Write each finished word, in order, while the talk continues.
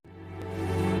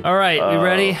All right, we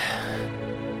ready?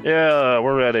 Yeah,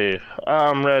 we're ready.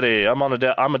 I'm ready. I'm a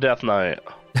Death Knight.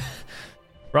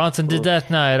 Bronson did Death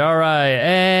Knight. All right,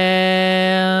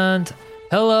 and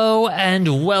hello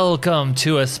and welcome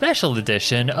to a special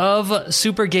edition of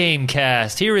Super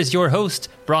Gamecast. Here is your host,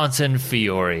 Bronson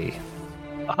Fiore.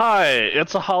 Hi,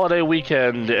 it's a holiday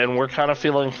weekend and we're kind of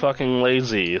feeling fucking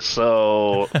lazy.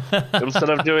 So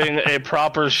instead of doing a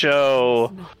proper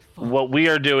show, what we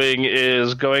are doing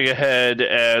is going ahead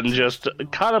and just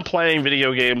kind of playing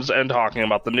video games and talking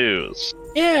about the news.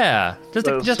 Yeah, just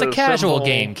a casual simple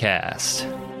game cast.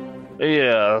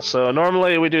 Yeah, so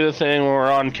normally we do the thing where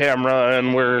we're on camera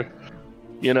and we're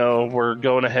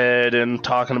going ahead and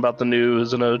talking about the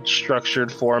news in a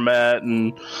structured format,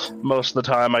 and most of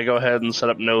the time I go ahead and set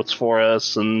up notes for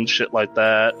us and shit like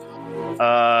that.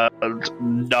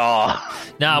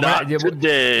 Not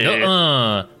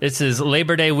today. This is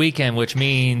Labor Day weekend, which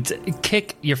means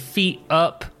kick your feet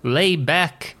up, lay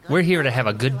back. We're here to have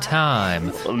a good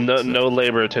time. No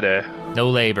labor today. No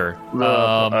labor.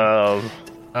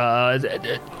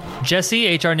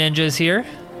 Jesse, HR Ninja is here.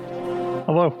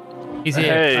 Hello. He's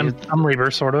here. Hey. I'm labor,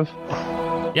 sort of.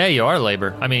 Yeah, you are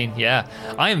labor. I mean, yeah.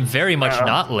 I am very much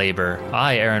not labor.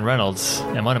 I, Aaron Reynolds,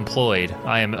 am unemployed.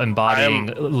 I am embodying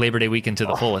Labor Day weekend to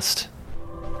the fullest.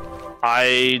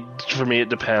 For me, it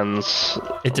depends.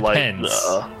 It depends.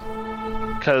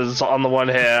 Because on the one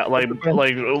hand,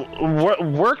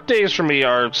 work days for me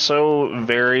are so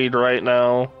varied right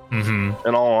now. Mm-hmm.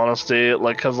 In all honesty,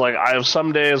 because I have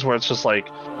some days where it's just like,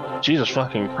 Jesus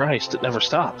fucking Christ, it never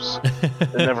stops.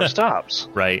 It never stops.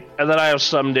 Right. And then I have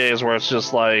some days where it's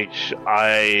just like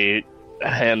I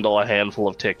handle a handful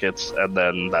of tickets and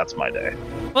then that's my day.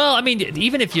 Well, I mean,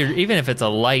 even if it's a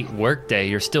light work day,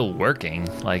 you're still working.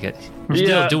 You're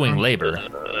still doing labor.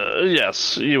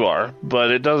 Yes, you are,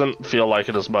 but it doesn't feel like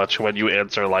it as much when you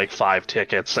answer 5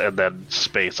 tickets and then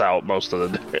space out most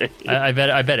of the day. I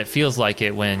bet it feels like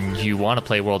it when you want to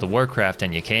play World of Warcraft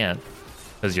and you can't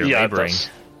because you're laboring.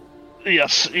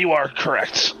 Yes, you are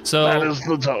correct. So that is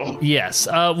the tone. Yes,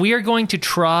 we are going to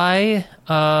try.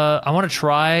 I want to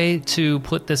try to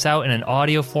put this out in an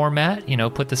audio format.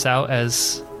 Put this out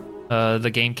as the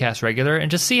Gamecast regular,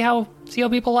 and just see how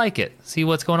people like it. See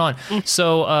what's going on.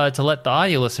 So to let the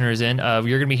audio listeners in, you're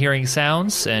going to be hearing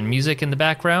sounds and music in the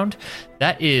background.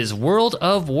 That is World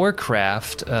of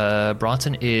Warcraft.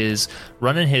 Bronson is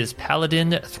running his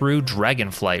paladin through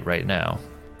Dragonflight right now.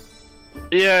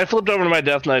 Yeah, I flipped over to my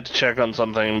Death Knight to check on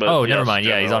something, but never mind.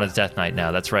 Yeah, he's on his Death Knight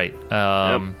now. That's right.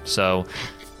 So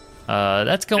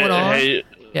that's going on. Hey,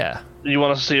 yeah. You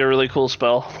want to see a really cool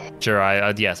spell? Sure.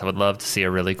 Yes, I would love to see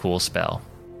a really cool spell.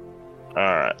 All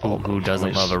right. Who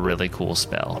doesn't love a really cool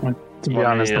spell? To be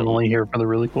honest, I'm only here for the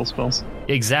really cool spells.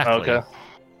 Exactly. Okay.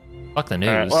 Fuck the news.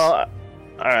 All right. Well,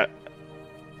 all right.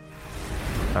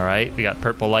 All right. We got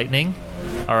purple lightning.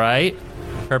 All right.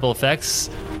 Purple effects.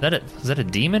 Is that a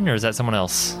demon or is that someone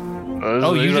else?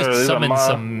 You just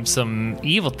summoned some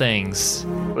evil things.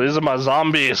 These are my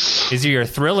zombies. These are your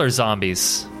thriller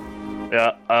zombies.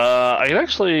 Yeah.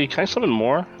 Can I summon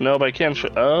more? No, but I can't.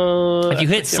 If you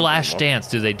hit slash dance,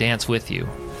 do they dance with you?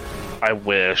 I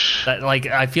wish.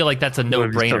 I feel like that's a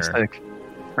no-brainer. So sick,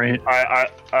 right?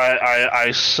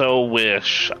 I so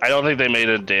wish. I don't think they made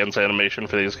a dance animation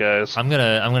for these guys. I'm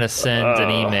gonna send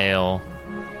an email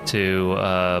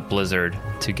to Blizzard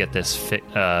to get this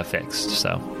fixed.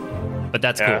 So, but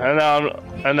that's cool. And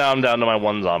now I'm down to my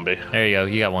one zombie. There you go.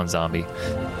 You got one zombie.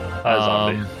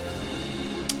 Zombie.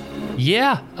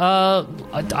 Yeah.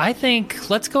 I think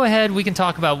let's go ahead. We can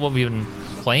talk about what we've been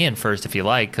playing first, if you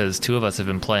like, because two of us have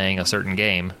been playing a certain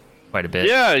game quite a bit.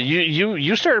 Yeah.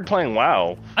 You started playing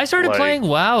WoW. I started playing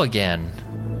WoW again.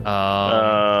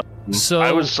 So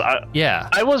I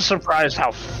was surprised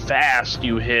how fast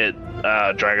you hit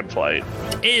Dragonflight.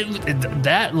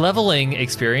 That leveling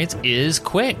experience is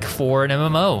quick for an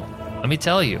MMO. Let me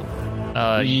tell you.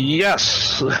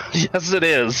 Yes, yes, it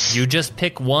is. You just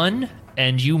pick one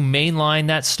and you mainline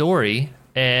that story,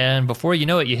 and before you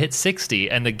know it, you hit 60.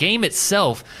 And the game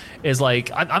itself is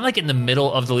I'm in the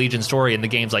middle of the Legion story, and the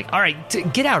game's like, all right,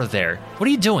 get out of there. What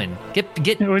are you doing? Get.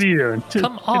 What are you doing?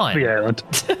 Come on. Get the island.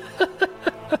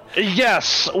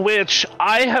 Yes, which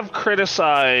I have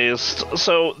criticized.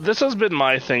 So this has been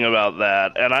my thing about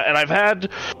that, and I've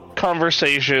had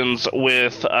conversations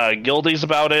with guildies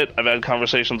about it. I've had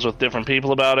conversations with different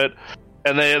people about it,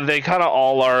 and they kind of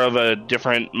all are of a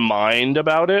different mind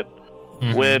about it.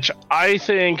 Mm-hmm. Which I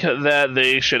think that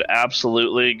they should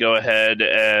absolutely go ahead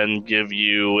and give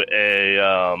you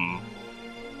a.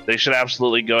 They should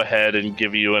absolutely go ahead and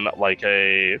give you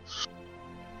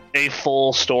a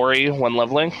full story when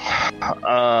leveling.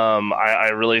 I'm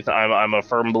a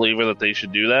firm believer that they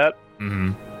should do that.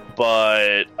 Mm-hmm.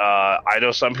 But I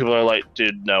know some people are like,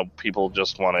 dude, no, people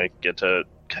just want to get to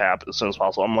cap as soon as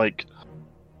possible. I'm like,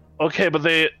 okay, but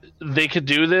they could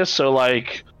do this, so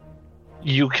like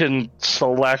you can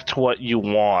select what you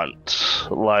want.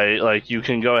 Like you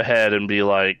can go ahead and be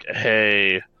like,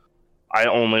 hey, I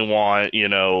only want,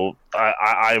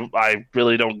 I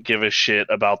really don't give a shit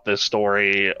about this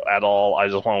story at all. I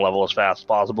just want to level as fast as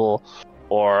possible,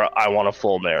 or I want a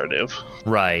full narrative.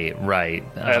 Right.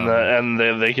 And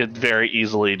they could very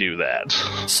easily do that.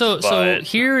 So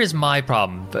here is my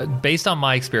problem, based on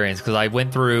my experience, because I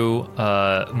went through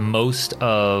I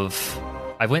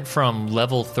went from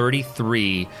level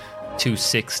 33 to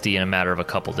 60 in a matter of a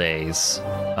couple days.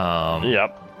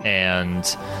 Yep.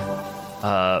 And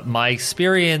my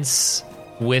experience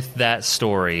with that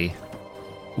story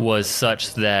was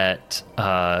such that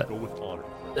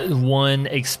one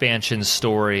expansion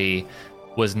story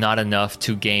was not enough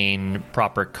to gain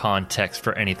proper context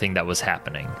for anything that was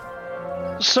happening.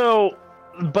 So,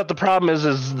 but the problem is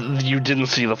you didn't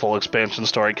see the full expansion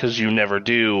story because you never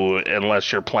do unless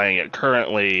you're playing it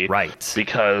currently. Right.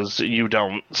 Because you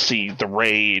don't see the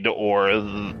raid or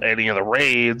any of the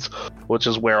raids, which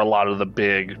is where a lot of the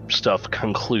big stuff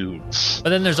concludes.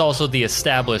 But then there's also the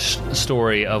established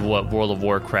story of what World of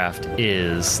Warcraft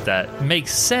is that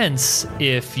makes sense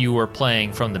if you were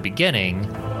playing from the beginning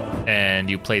and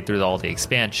you played through all the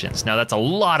expansions. Now that's a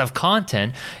lot of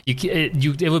content.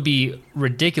 It would be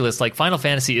ridiculous. Like Final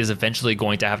Fantasy is eventually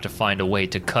going to have to find a way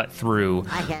to cut through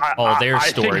all their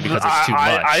story because it's too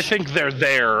much. I think they're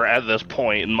there at this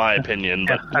point, in my opinion.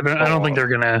 But I don't think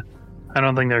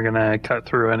they're gonna cut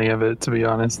through any of it, to be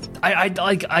honest.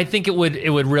 I think it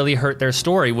would really hurt their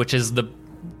story, which is the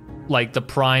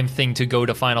prime thing to go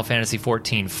to Final Fantasy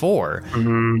 14 for.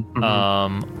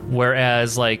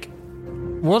 Whereas like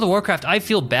World of Warcraft, I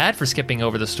feel bad for skipping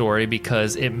over the story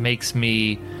because it makes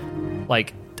me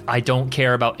like I don't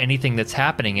care about anything that's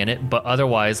happening in it, but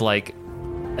otherwise like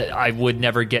I would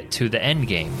never get to the end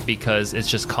game because it's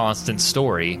just constant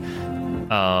story.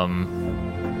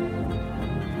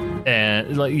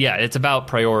 And like, yeah, it's about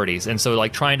priorities, and so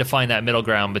like trying to find that middle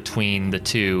ground between the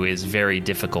two is very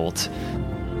difficult.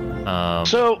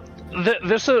 So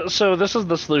this is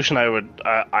the solution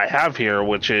I have here,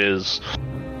 which is,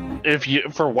 if you,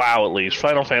 for WoW at least,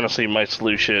 Final Fantasy, my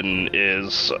solution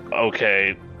is,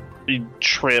 okay, you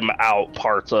trim out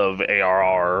parts of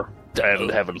ARR and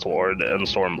Heaven's Ward and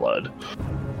Stormblood.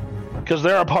 Because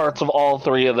there are parts of all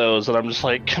three of those that I'm just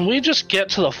like, can we just get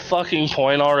to the fucking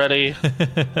point already?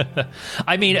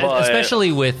 I mean,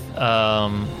 especially with,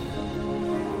 yeah,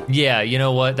 you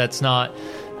know what, that's not,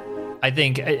 I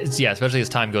think, especially as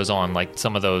time goes on, like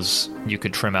some of those you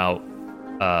could trim out.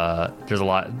 There's a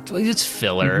lot. It's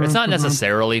filler. It's not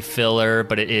necessarily filler,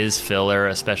 but it is filler,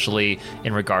 especially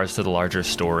in regards to the larger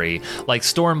story. Like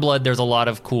Stormblood, there's a lot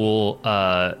of cool,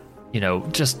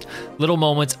 just little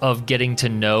moments of getting to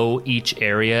know each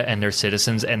area and their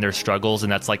citizens and their struggles,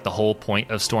 and that's like the whole point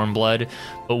of Stormblood.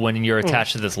 But when you're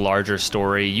attached to this larger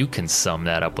story, you can sum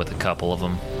that up with a couple of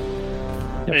them.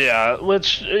 Yeah,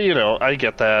 which, I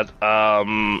get that.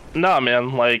 Nah,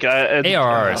 man, like...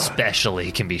 ARR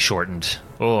especially can be shortened.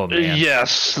 Oh, man.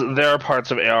 Yes, there are parts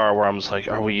of ARR where I'm just like,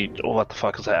 what the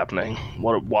fuck is happening?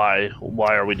 Why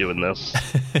are we doing this?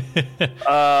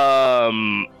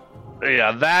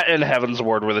 Yeah, that and Heaven's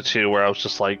Ward were the two where I was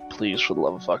just like, please, for the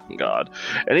love of fucking God.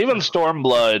 And even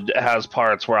Stormblood has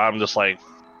parts where I'm just like,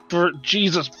 for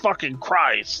Jesus fucking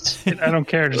Christ. I don't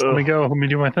care, just let me go, let me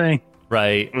do my thing.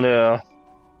 Right. Yeah.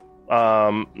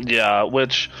 Yeah,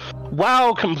 which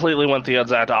WoW completely went the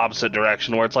exact opposite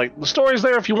direction, where it's like, the story's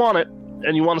there if you want it,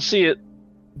 and you want to see it,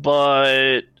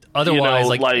 but... Otherwise,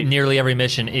 like nearly every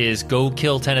mission is, go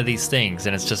kill 10 of these things,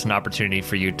 and it's just an opportunity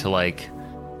for you to, like...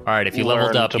 Alright, if you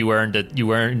leveled up, you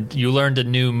learned a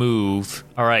new move.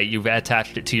 Alright, you've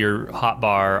attached it to your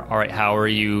hotbar. Alright, how are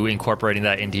you incorporating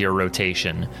that into your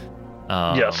rotation?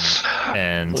 Yes.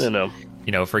 And,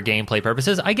 for gameplay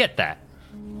purposes, I get that.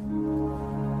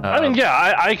 I mean,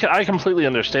 yeah, I completely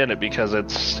understand it, because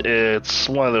it's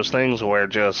one of those things where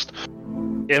just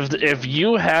if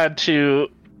you had to,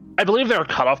 I believe there are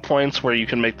cutoff points where you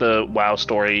can make the WoW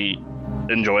story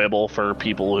enjoyable for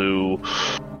people who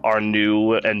are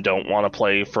new and don't want to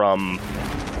play from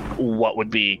what would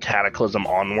be Cataclysm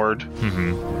onward,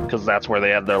 because that's where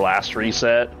they had their last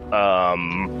reset. I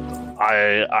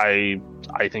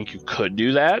think you could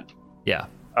do that. Yeah.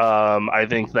 I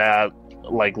think that.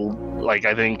 I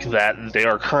think that they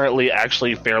are currently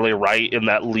actually fairly right in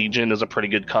that Legion is a pretty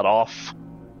good cutoff.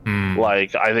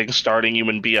 Like, I think starting you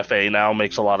in BFA now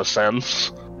makes a lot of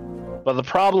sense. But the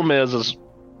problem is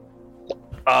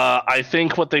I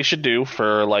think what they should do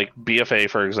for, like, BFA,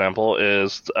 for example,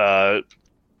 is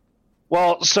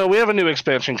well, so we have a new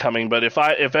expansion coming, but if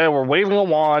I were waving a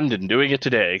wand and doing it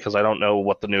today, because I don't know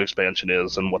what the new expansion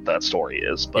is and what that story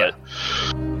is, but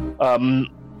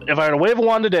if I were to wave a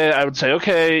wand today, I would say,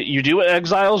 okay, you do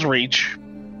Exile's Reach,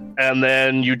 and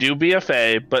then you do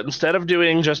BFA, but instead of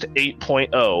doing just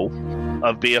 8.0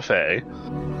 of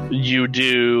BFA, you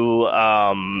do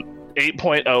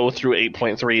 8.0 through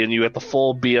 8.3, and you get the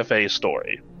full BFA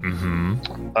story.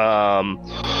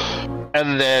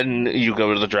 And then you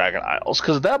go to the Dragon Isles,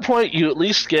 because at that point you at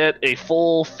least get a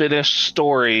full finished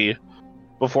story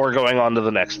before going on to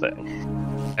the next thing.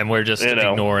 And we're just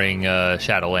ignoring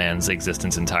Shadowlands'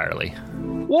 existence entirely.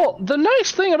 Well, the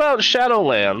nice thing about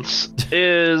Shadowlands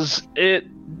is it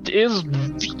is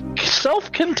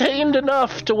self-contained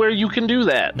enough to where you can do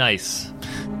that. Nice.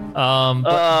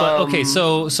 But okay,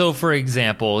 so for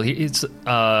example, it's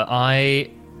I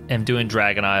am doing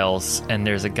Dragon Isles, and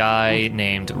there's a guy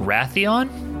named Rathion,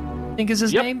 I think is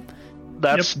his name.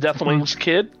 That's Deathwing's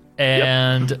kid.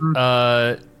 And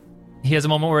he has a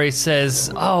moment where he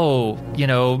says, "Oh,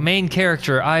 main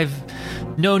character, I've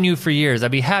known you for years.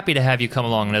 I'd be happy to have you come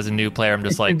along." And as a new player, I'm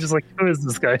just like, who is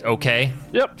this guy? Okay.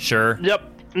 Yep. Sure. Yep.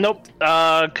 Nope.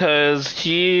 Because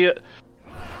he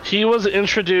was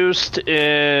introduced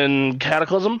in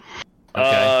Cataclysm.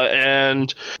 Okay.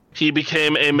 And he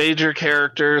became a major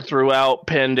character throughout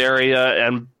Pandaria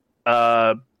and,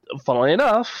 funnily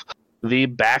enough, the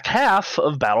back half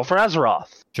of Battle for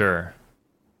Azeroth. Sure.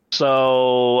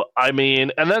 So, I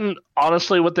mean, and then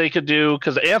honestly what they could do,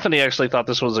 because Anthony actually thought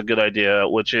this was a good idea,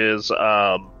 which is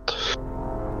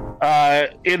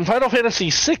in Final Fantasy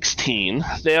 16,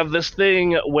 they have this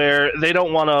thing where they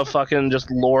don't want to fucking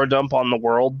just lore dump on the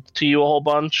world to you a whole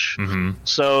bunch.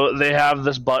 So they have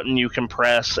this button you can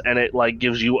press, and it like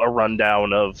gives you a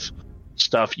rundown of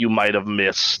stuff you might have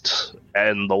missed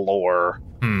and the lore.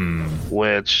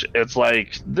 Which it's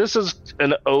like, this is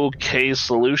an okay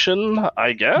solution,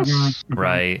 I guess.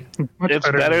 Right. It's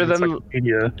better than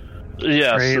Encyclopedia.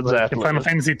 Yes, right? exactly. Like Final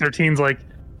Fantasy 13's like,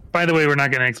 by the way, we're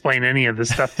not going to explain any of this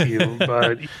stuff to you,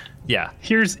 but yeah,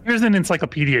 here's an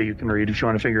encyclopedia you can read if you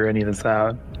want to figure any of this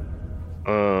out.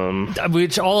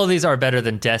 Which all of these are better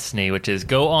than Destiny, which is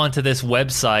go onto this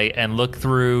website and look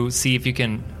through, see if you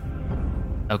can.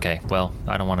 Okay, well,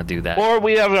 I don't want to do that. Or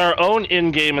we have our own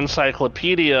in-game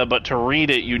encyclopedia, but to read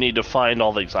it, you need to find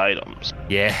all these items.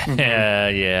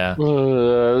 Yeah.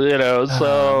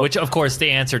 So... which, of course,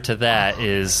 the answer to that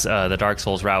is the Dark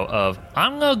Souls route of,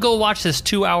 I'm going to go watch this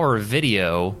 2-hour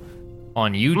video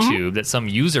on YouTube that some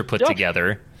user put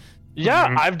together.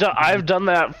 Yeah, I've done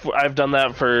that. I've done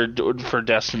that for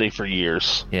Destiny for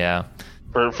years. Yeah.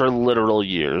 For literal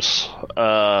years.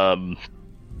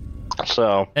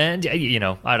 So, and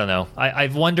I don't know. I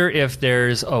wonder if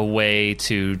there's a way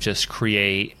to just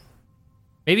create,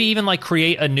 maybe even like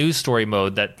create a news story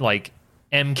mode that like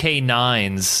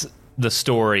MK9's the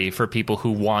story for people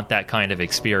who want that kind of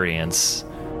experience.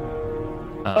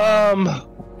 If that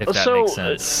makes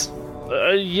sense.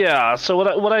 Yeah. So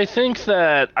what I think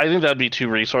that'd be too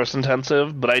resource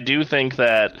intensive, but I do think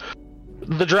that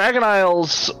the Dragon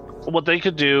Isles, what they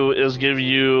could do is give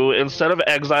you, instead of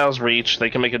Exile's Reach,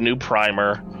 they can make a new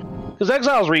primer. Because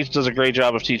Exile's Reach does a great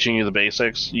job of teaching you the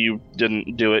basics. You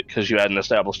didn't do it because you had an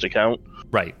established account.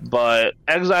 Right. But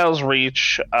Exile's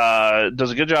Reach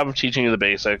does a good job of teaching you the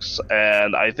basics,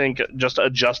 and I think just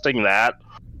adjusting that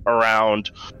around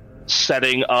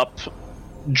setting up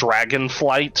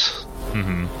Dragonflight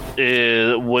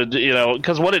would,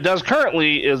 because what it does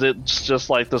currently is it's just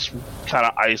like this kind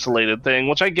of isolated thing,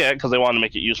 which I get because they want to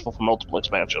make it useful for multiple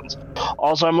expansions.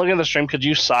 Also, I'm looking at the stream. Could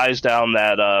you size down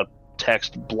that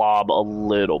text blob a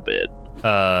little bit?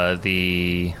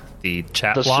 The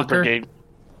chat blocker.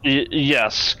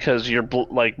 Yes, because you're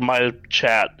my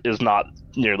chat is not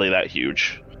nearly that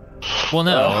huge. Well,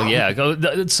 no,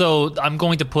 yeah. So I'm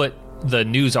going to put the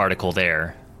news article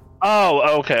there.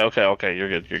 Oh, okay. You're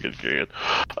good.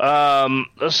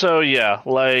 So yeah,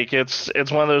 like it's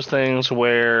one of those things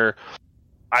where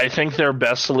I think their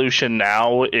best solution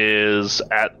now is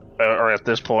at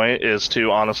this point is to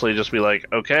honestly just be like,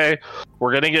 okay,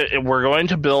 we're going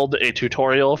to build a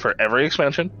tutorial for every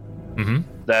expansion.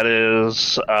 That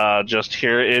is just,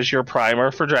 here is your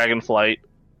primer for Dragonflight,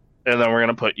 and then we're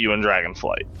gonna put you in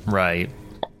Dragonflight. Right.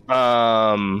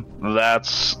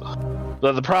 That's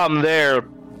the problem there.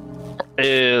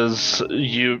 Is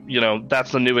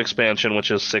that's the new expansion,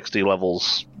 which is 60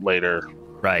 levels later.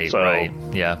 Right. So, right.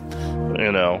 Yeah.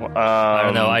 You know, I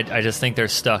don't know. I just think they're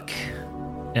stuck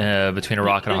between a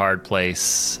rock and a hard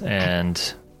place,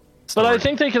 and. But I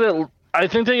think they could. I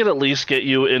think they could at least get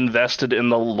you invested in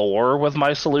the lore with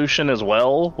my solution as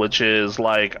well, which is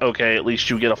like, okay, at least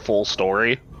you get a full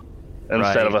story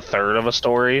instead of a third of a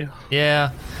story.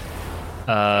 Yeah.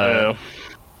 But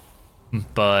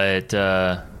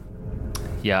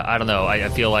yeah, I don't know. I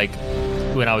feel like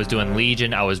when I was doing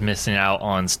Legion, I was missing out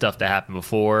on stuff that happened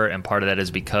before, and part of that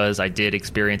is because I did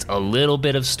experience a little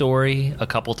bit of story a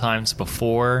couple times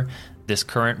before this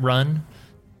current run.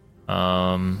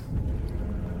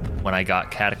 When I got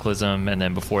Cataclysm, and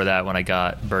then before that when I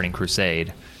got Burning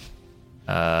Crusade.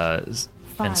 And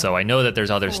so I know that there's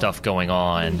other stuff going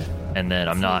on, and then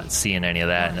I'm not seeing any of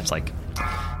that, and it's like,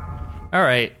 all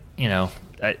right, you know,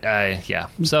 yeah.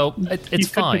 So it's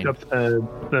fine. You could pick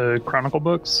up the Chronicle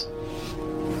books.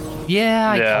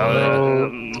 Yeah, I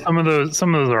could. Some of those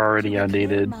are already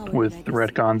outdated with the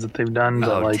retcons that they've done.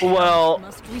 But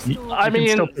I mean,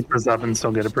 can still pick those up and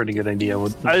still get a pretty good idea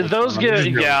with those.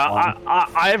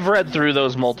 I've read through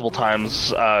those multiple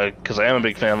times because I am a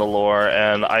big fan of the lore,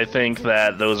 and I think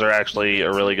that those are actually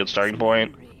a really good starting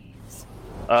point.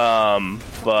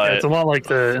 But it's a lot like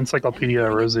the Encyclopedia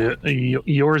Eorzea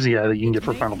that you can get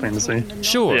for Final Fantasy.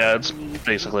 Sure. Yeah, it's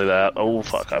basically that. Oh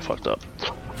fuck, I fucked up.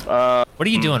 What are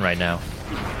you doing right now?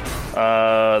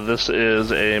 This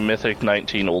is a Mythic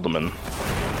 19 Uldaman.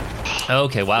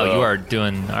 Okay, wow, you are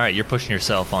doing... Alright, you're pushing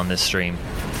yourself on this stream.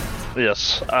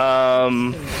 Yes.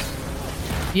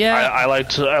 Yeah. I like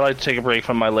to take a break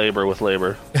from my labor with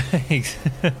labor.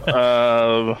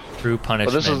 True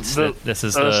punishment. This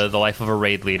is the life of a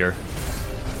raid leader.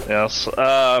 Yes.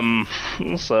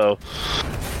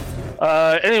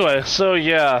 Anyway, so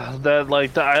yeah,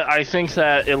 I think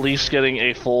that at least getting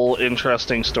a full,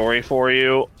 interesting story for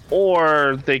you,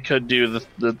 or they could do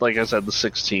the like I said, the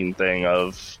 16 thing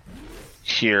of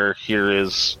here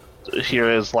is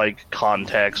like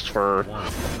context for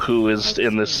who is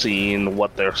in this scene,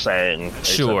 what they're saying,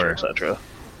 sure, etc.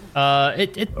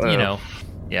 You know,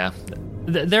 yeah.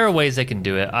 There are ways they can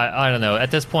do it. I don't know.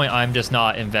 At this point, I'm just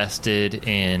not invested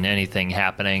in anything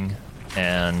happening.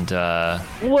 And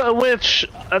which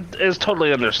is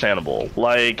totally understandable.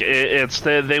 Like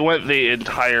they went the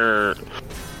entire.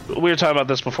 We were talking about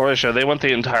this before the show. They went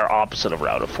the entire opposite of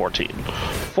route of 14.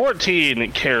 14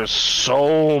 cares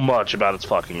so much about its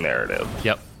fucking narrative.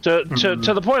 Yep. To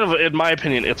the point of, in my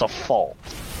opinion, it's a fault.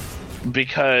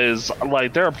 Because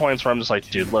like there are points where I'm just like,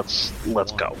 dude, let's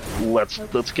go.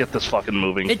 Let's get this fucking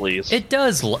moving, please. It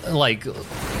does like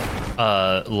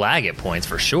lag at points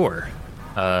for sure.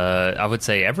 I would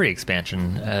say every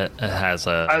expansion has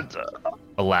a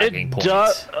lagging point.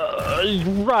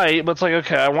 Right, but it's like,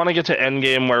 okay, I want to get to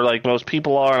endgame where like most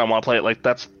people are, and I want to play it like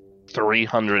that's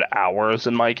 300 hours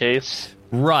in my case.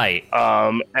 Right.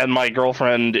 And my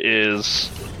girlfriend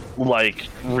is like,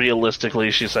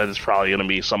 realistically, she said it's probably going to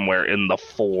be somewhere in the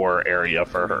 4 area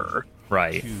for her.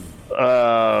 Right.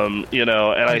 You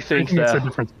know, and I think that it's a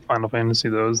difference in Final Fantasy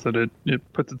though, is that it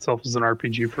puts itself as an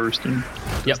RPG first and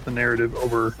just the narrative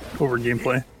over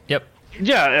gameplay. Yep.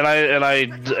 Yeah,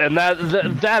 and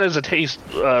that is a taste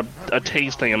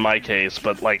thing in my case,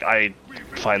 but like I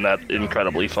find that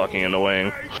incredibly fucking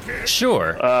annoying.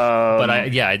 Sure. But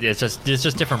it's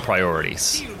just different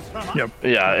priorities. Yep.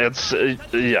 Yeah, it's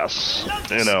yes.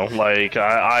 You know, like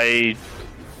I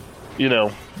you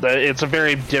know, it's a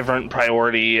very different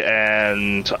priority,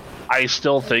 and I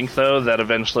still think though that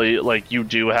eventually, like, you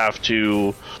do have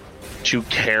to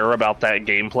care about that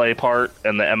gameplay part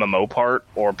and the MMO part,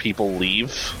 or people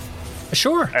leave.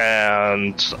 Sure.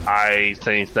 And I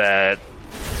think that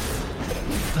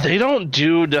they don't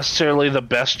do necessarily the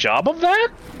best job of that.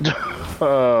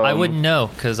 I wouldn't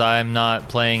know, because I'm not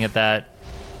playing at that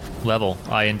level.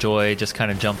 I enjoy just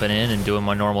kind of jumping in and doing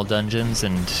my normal dungeons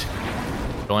and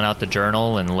filling out the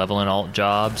journal and leveling alt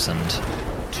jobs,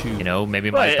 and you know, maybe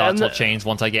my thoughts will change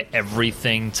once I get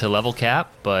everything to level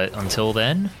cap, but until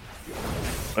then,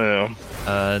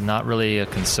 not really a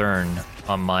concern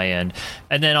on my end.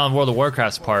 And then on World of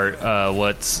Warcraft's part,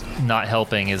 what's not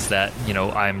helping is that, you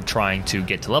know, I'm trying to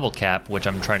get to level cap, which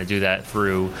I'm trying to do that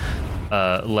through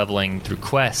leveling through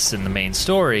quests in the main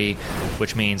story,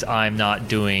 which means I'm not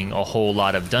doing a whole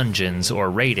lot of dungeons or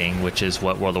raiding, which is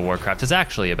what World of Warcraft is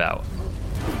actually about.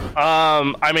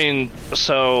 I mean,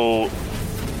 so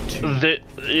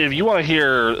if you want to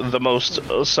hear the most,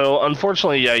 so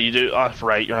unfortunately, yeah, you do.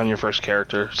 Right, you're on your first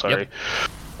character. Sorry.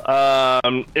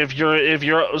 Yep. If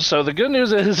you're, so the good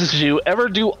news is you ever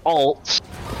do alts,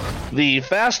 the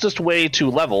fastest way to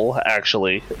level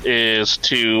actually is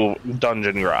to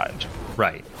dungeon grind.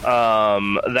 Right.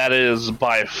 That is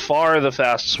by far the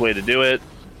fastest way to do it,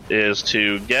 is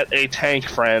to get a tank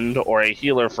friend or a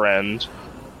healer friend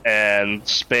and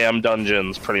spam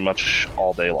dungeons pretty much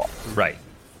all day long. Right.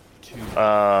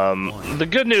 The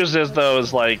good news is, though,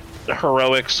 is like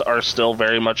heroics are still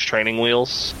very much training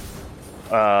wheels.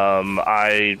 Yeah,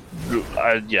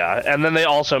 and then they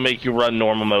also make you run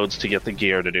normal modes to get the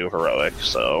gear to do heroic.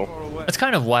 So it's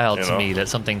kind of wild to me that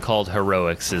something called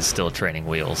heroics is still training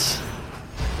wheels.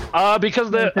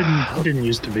 Because it didn't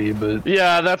used to be, but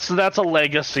yeah, that's a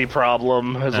legacy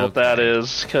problem, is what that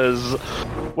is. Because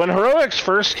when heroics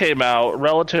first came out,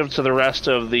 relative to the rest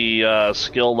of the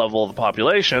skill level of the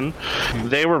population,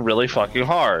 they were really fucking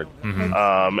hard.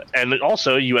 Mm-hmm. And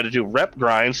also, you had to do rep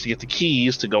grinds to get the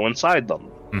keys to go inside them.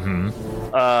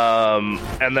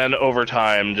 Mm-hmm. And then over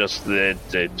time, as player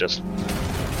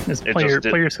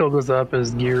skill goes up,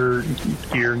 as gear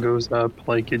goes up,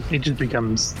 like it just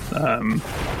becomes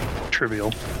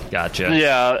trivial. Gotcha.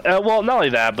 Yeah, well, not only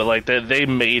that, but like they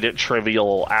made it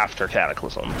trivial after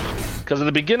Cataclysm. Because at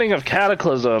the beginning of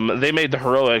Cataclysm, they made the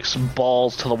heroics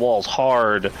balls to the walls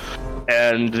hard,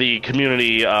 and the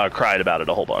community cried about it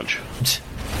a whole bunch.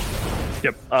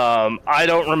 Yep. I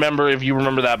don't remember if you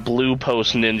remember that blue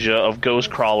post ninja of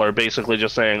Ghostcrawler basically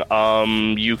just saying,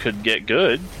 you could get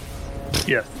good.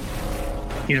 Yeah.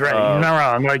 He's right. He's not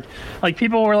wrong. Like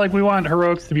people were like, we want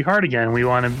heroics to be hard again. We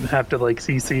want to have to like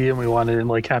CC, and we want to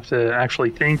like have to actually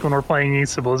think when we're playing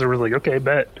these. So Blizzard was like, okay,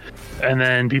 bet. And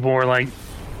then people were like,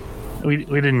 we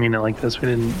didn't mean it like this. We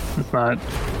didn't. It's not.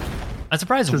 I'm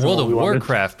surprised World of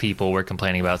Warcraft people were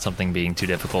complaining about something being too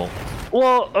difficult.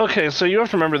 Well, okay, so you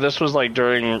have to remember this was like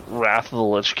during Wrath of the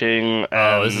Lich King.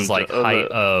 This is like height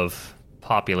of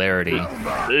popularity.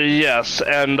 Yes,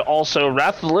 and also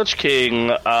Wrath of the Lich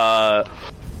King,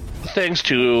 thanks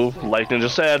to, like Ninja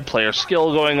said, player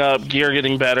skill going up, gear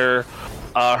getting better,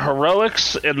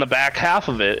 heroics in the back half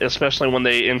of it, especially when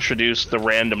they introduced the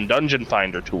random dungeon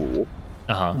finder tool.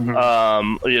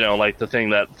 Like the thing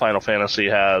that Final Fantasy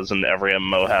has and every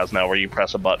MMO has now, where you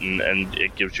press a button and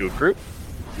it gives you a group.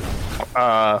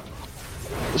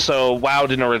 So WoW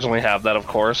didn't originally have that, of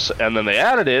course, and then they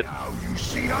added it.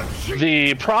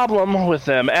 The problem with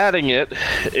them adding it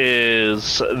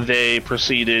is they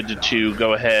proceeded to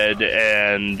go ahead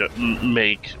and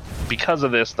make, because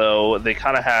of this though, they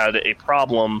kind of had a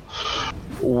problem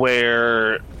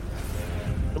where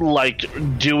like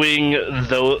doing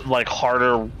those like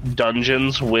harder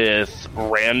dungeons with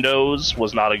randos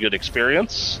was not a good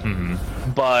experience.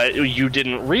 But you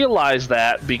didn't realize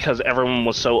that because everyone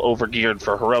was so overgeared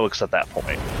for heroics at that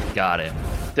point. Got it.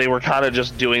 They were kind of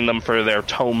just doing them for their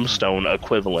tombstone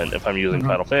equivalent, if I'm using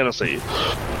Final Fantasy.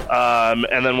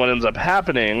 And then what ends up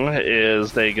happening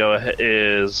is they go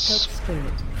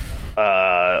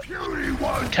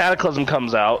Cataclysm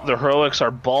comes out, the heroics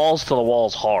are balls to the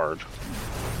walls hard.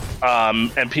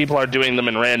 And people are doing them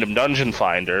in random dungeon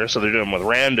finder, so they're doing them with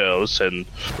randos. And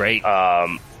great.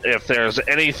 If there's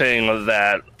anything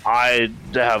that I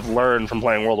have learned from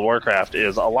playing World of Warcraft,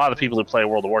 is a lot of people who play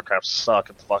World of Warcraft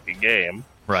suck at the fucking game.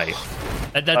 Right.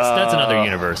 That's another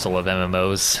universal of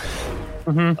MMOs.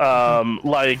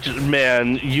 Like,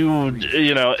 man,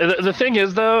 you know, the thing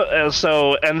is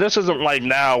though, and this isn't like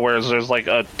now, whereas there's like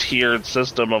a tiered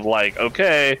system of like,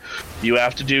 okay, you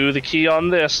have to do the key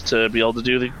on this to be able to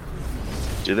do this.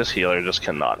 Healer just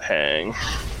cannot hang.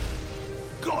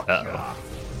 Uh-oh.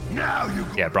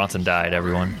 Yeah, Bronson died,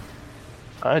 everyone.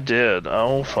 I did.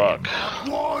 Oh, fuck.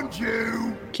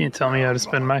 Can't tell me how to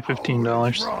spend my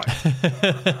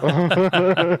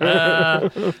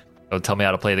 $15. Don't tell me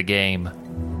how to play the game.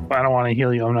 I don't want to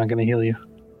heal you. I'm not going to heal you.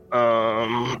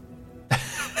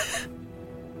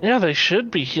 Yeah, they should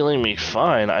be healing me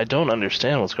fine. I don't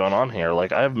understand what's going on here.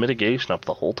 Like, I have mitigation up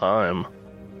the whole time.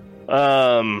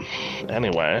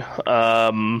 Anyway.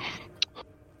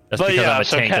 Just because I'm a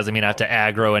tank doesn't mean I have to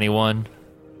aggro anyone.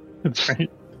 That's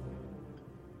right.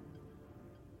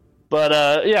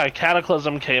 But, yeah,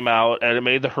 Cataclysm came out, and it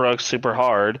made the heroics super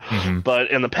hard.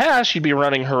 But in the past, you'd be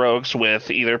running heroics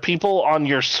with either people on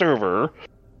your server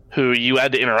who you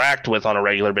had to interact with on a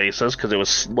regular basis, because it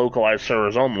was localized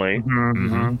servers only.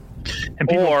 And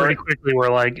people pretty quickly were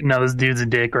like, no, this dude's a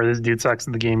dick, or this dude sucks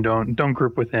in the game, don't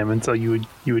group with him. And so you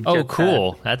would oh, get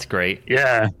cool. that. That's great.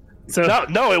 Yeah. So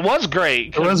no, it was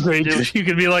great. It was great. You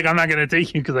could be like, I'm not going to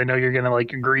take you because I know you're going to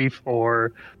like grief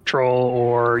or troll,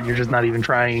 or you're just not even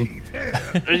trying.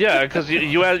 Yeah, because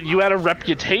you had a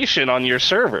reputation on your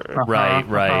server. Right.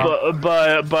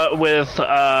 But with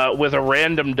a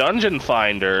random dungeon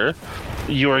finder,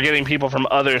 you were getting people from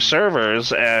other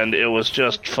servers, and it was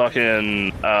just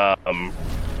fucking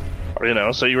You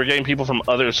know, so you were getting people from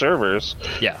other servers.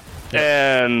 Yeah.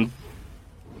 And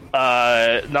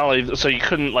not only so you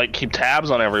couldn't like keep tabs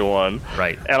on everyone,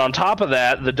 Right. And on top of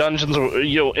that, the dungeons were,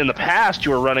 you know, in the past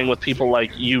you were running with people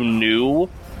like you knew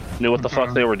what the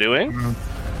fuck they were doing.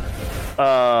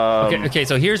 Okay,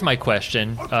 so here's my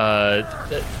question.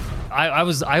 I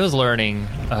was learning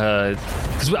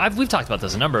because we've talked about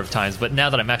this a number of times, but now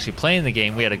that I'm actually playing the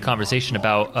game, we had a conversation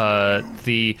about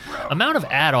the amount of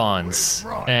add-ons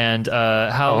and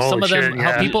how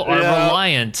how people are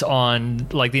reliant on,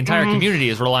 like the entire community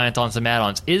is reliant on some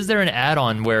add-ons. Is there an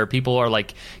add-on where people are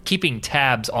like keeping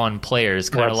tabs on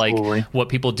players, kind of like what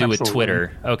people do with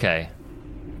Twitter? Okay,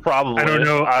 probably.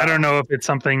 I don't know if it's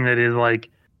something that is like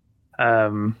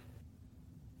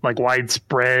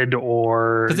widespread,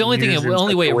 or because the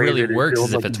only way it really works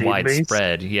is if it's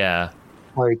widespread. Yeah,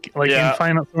 like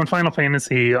in Final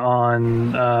Fantasy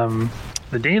on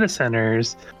the data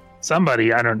centers,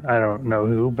 somebody I don't know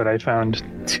who, but I found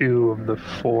 2 of the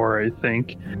 4, I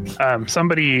think.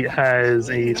 Somebody has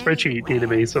a spreadsheet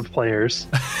database of players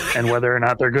and whether or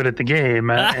not they're good at the game,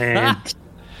 and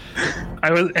a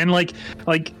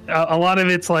lot of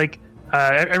it's like.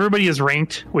 Everybody is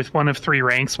ranked with one of 3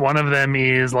 ranks. One of them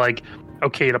is like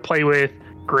okay to play with,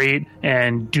 great,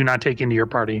 and do not take into your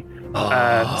party.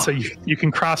 So you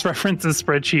can cross-reference the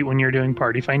spreadsheet when you're doing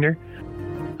Party Finder.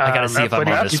 I gotta see if I'm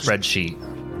on the spreadsheet.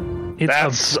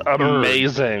 That's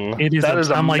amazing. It is. That is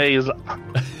amazing.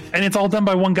 And it's all done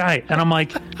by one guy. And I'm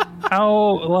like,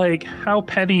 how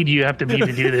petty do you have to be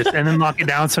to do this? And then lock it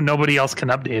down so nobody else can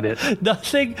update it.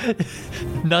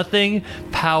 Nothing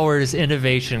powers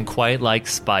innovation quite like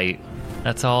spite.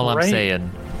 That's all I'm saying.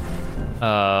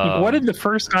 What did the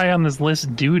first guy on this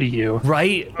list do to you?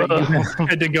 Right?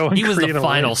 Had to go and he was the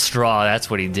final list. straw. That's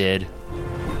what he did.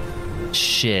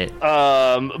 Shit.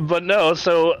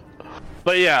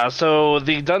 But yeah, so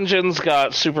the dungeons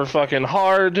got super fucking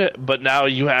hard, but now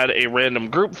you had a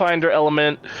random group finder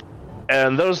element,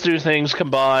 and those 2 things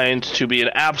combined to be an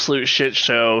absolute shit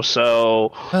show.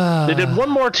 So they did one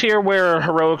more tier where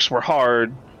heroics were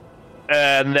hard,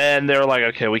 and then they were like,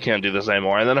 okay, we can't do this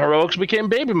anymore. And then heroics became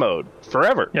baby mode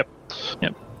forever. Yep.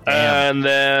 And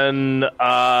then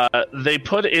they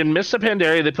put in Mists of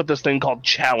Pandaria, they put this thing called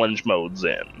challenge modes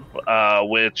in,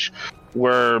 which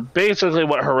were basically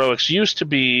what heroics used to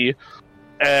be,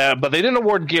 but they didn't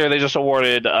award gear, they just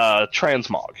awarded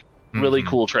transmog. Really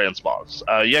cool transmogs.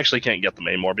 You actually can't get them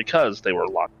anymore because they were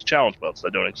locked to challenge modes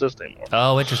that don't exist anymore.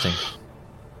 Oh, interesting.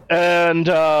 And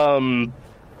and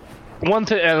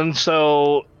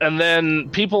then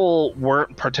people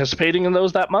weren't participating in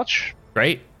those that much.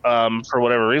 Right. For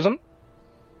whatever reason.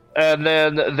 And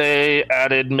then they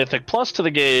added Mythic Plus to the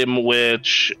game,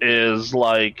 which is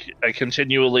like a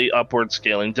continually upward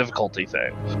scaling difficulty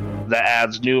thing that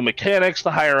adds new mechanics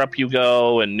the higher up you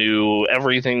go, and new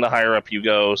everything the higher up you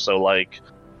go. So, like,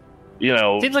 you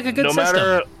know, seems like a good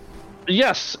system.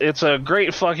 Yes, it's a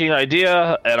great fucking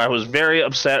idea, and I was very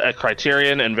upset at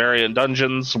Criterion and Variant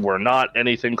Dungeons were not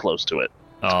anything close to it.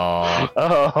 Oh.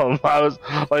 I was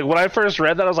like, when I first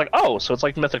read that, I was like, oh, so it's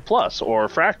like Mythic Plus or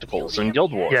Fractals and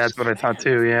Guild Wars. Yeah, that's what I thought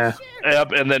too. Yeah.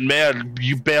 Yep. And then, man,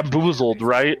 you bamboozled,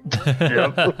 right?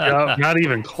 Yep. Not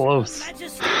even close.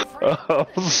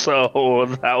 So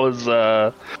that was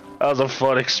a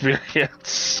fun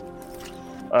experience.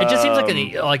 It just seems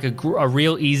like a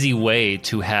real easy way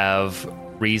to have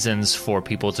reasons for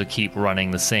people to keep running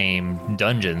the same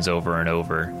dungeons over and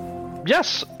over.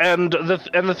 Yes, and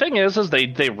the thing is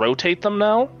they rotate them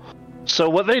now.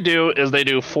 So what they do is they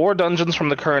do 4 dungeons from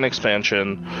the current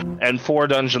expansion and 4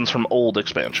 dungeons from old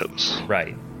expansions.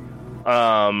 Right.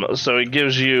 So it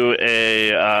gives you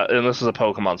and this is a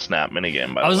Pokemon Snap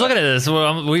minigame. By the way, I was looking at this.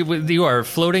 You are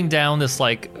floating down this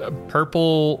like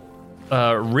purple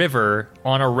river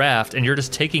on a raft, and you're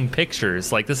just taking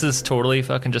pictures. Like, this is totally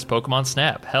fucking just Pokemon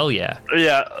Snap. Hell yeah.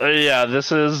 Yeah.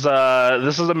 This is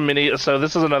a mini. So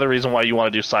this is another reason why you want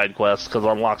to do side quests, because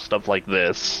unlock stuff like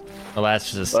this. Well,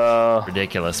 that's just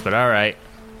ridiculous. But all right.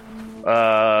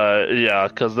 Yeah,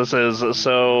 because this is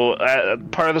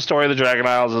part of the story of the Dragon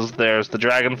Isles is there's the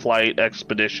Dragonflight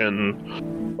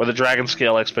expedition or the Dragon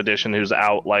Scale expedition who's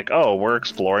out like, oh, we're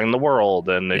exploring the world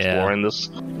and exploring this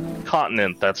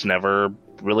continent that's never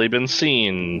really been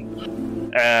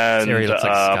seen. And this area looks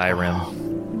like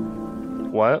Skyrim.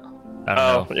 What? I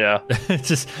don't know. Yeah. It's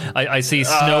just I see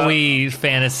snowy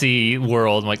fantasy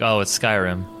world. I'm like, oh, it's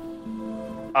Skyrim.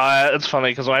 It's funny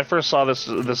because when I first saw this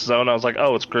zone, I was like,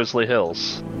 "Oh, it's Grizzly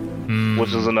Hills,"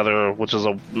 which is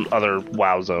a other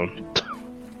WoW zone.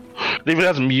 It even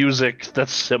has music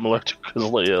that's similar to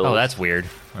Grizzly Hills. Oh, that's weird.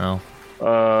 Well,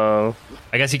 I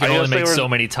guess you can only make so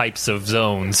many types of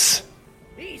zones.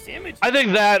 I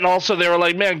think that, and also they were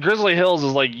like, man, Grizzly Hills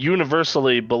is like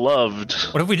universally beloved.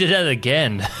 What if we did that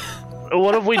again?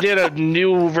 What if we did a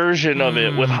new version of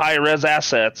it with high-res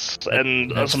assets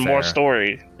and some more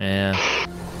story? Yeah.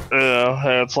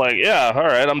 And it's like, yeah, all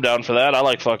right, I'm down for that. I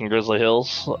like fucking Grizzly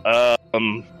Hills.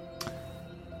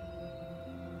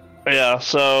 Yeah,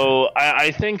 so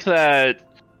I think that...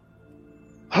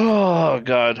 Oh,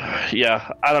 God.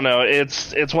 Yeah, I don't know.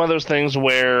 It's one of those things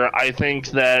where I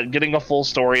think that getting a full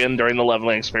story in during the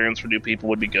leveling experience for new people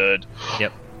would be good.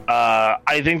 Yep.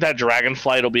 I think that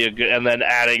Dragonflight will be a good, and then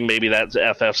adding maybe that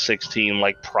FF16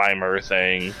 like primer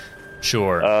thing.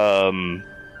 Sure.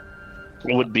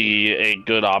 Would be a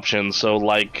good option. So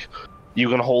like, you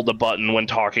can hold the button when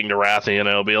talking to Rathian, and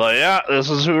it'll be like, yeah, this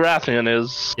is who Rathian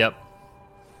is. Yep.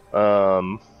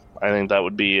 I think that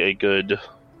would be a good.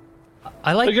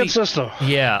 I like a good system.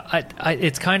 Yeah,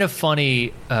 it's kind of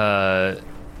funny.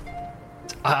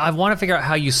 I want to figure out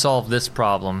how you solve this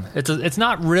problem. It's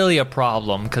not really a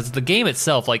problem because the game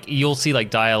itself, like you'll see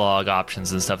like dialogue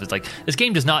options and stuff. It's like this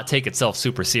game does not take itself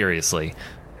super seriously.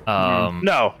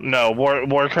 No.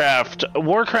 Warcraft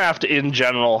in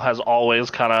general has always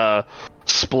kind of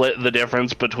split the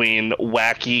difference between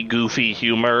wacky, goofy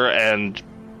humor and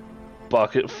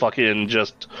fucking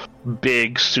just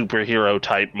big superhero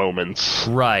type moments.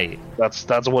 Right.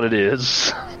 That's what it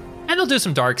is. And they'll do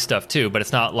some dark stuff too, but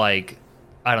it's not like.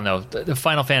 I don't know. The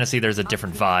Final Fantasy, there's a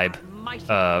different vibe,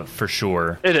 for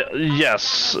sure.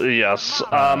 Yes.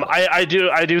 I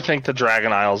do think the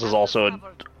Dragon Isles is also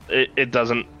it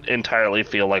doesn't entirely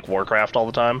feel like Warcraft all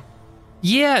the time.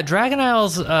 Yeah, Dragon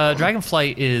Isles,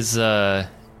 Dragonflight is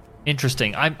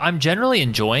interesting. I'm generally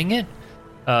enjoying it,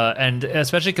 and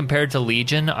especially compared to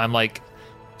Legion, I'm like,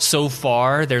 so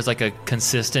far there's like a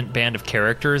consistent band of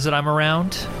characters that I'm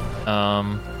around.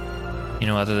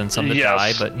 Other than some that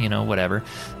die, but, whatever.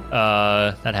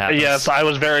 That happens. Yes, I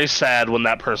was very sad when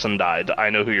that person died. I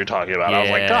know who you're talking about. Yeah. I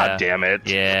was like, God damn it.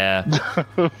 Yeah.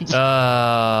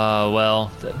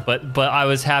 Well, but I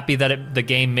was happy that the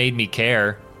game made me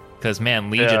care. Because,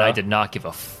 man, Legion, I did not give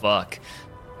a fuck.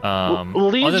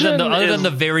 Legion other than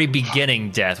the very beginning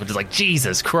death, which is like,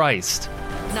 Jesus Christ.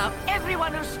 Now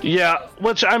everyone who's... Yeah,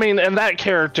 which, I mean, and that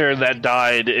character that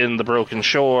died in the Broken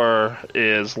Shore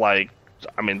is like,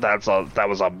 I mean, that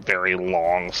was a very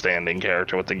long-standing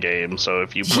character with the game. So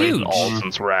if you played it all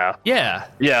since Wrath, yeah.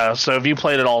 So if you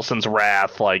played it all since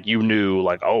Wrath, like you knew,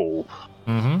 like, oh,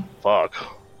 fuck,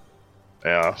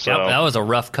 yeah. So that was a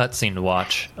rough cutscene to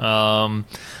watch.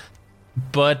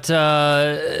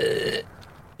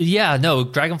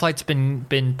 Dragonflight's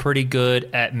been pretty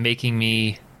good at making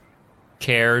me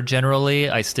care. Generally,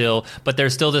 but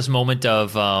there's still this moment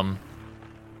of,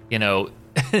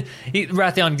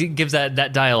 Rathian gives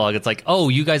that dialogue. It's like, oh,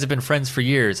 you guys have been friends for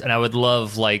years, and I would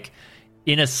love, like,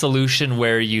 in a solution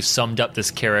where you summed up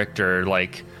this character,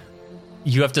 like,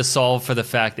 you have to solve for the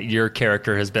fact that your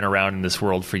character has been around in this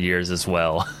world for years as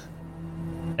well,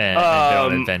 and their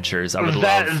own adventures. I would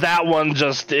love that one.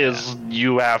 Just is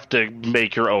you have to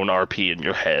make your own RP in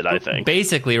your head. I think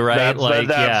basically, right? Because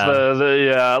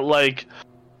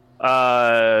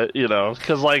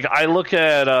like I look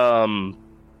at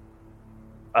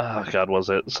oh God, was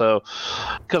it? So,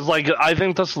 because like I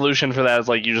think the solution for that is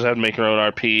like you just have to make your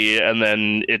own RP, and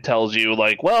then it tells you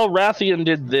like, well, Rathian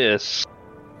did this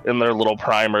in their little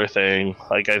primer thing.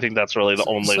 Like I think that's really the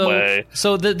only way.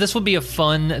 So this would be a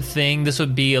fun thing. This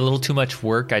would be a little too much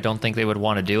work. I don't think they would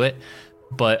want to do it.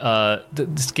 But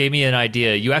this gave me an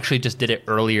idea. You actually just did it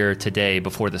earlier today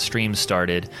before the stream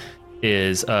started.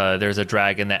 There's a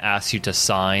dragon that asks you to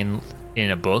sign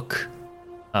in a book.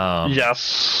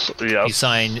 Yes. You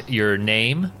sign your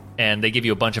name, and they give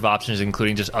you a bunch of options,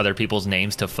 including just other people's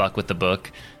names to fuck with the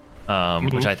book,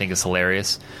 which I think is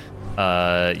hilarious.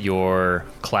 Your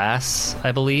class,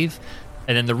 I believe,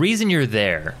 and then the reason you're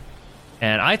there.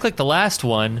 And I clicked the last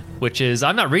one, which is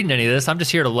I'm not reading any of this. I'm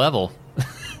just here to level.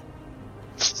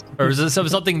 Or is it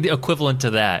something equivalent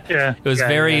to that? Yeah. It was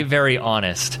very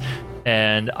honest,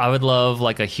 and I would love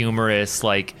like a humorous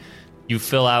like. You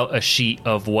fill out a sheet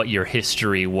of what your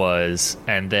history was,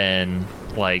 and then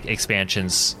like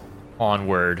expansions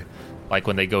onward, like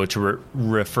when they go to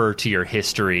refer to your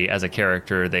history as a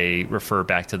character, they refer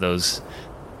back to those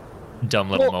dumb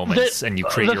little moments, and you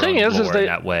create your own lore in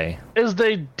that way. Is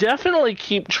they definitely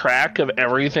keep track of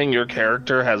everything your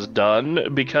character has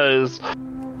done, because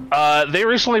they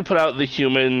recently put out the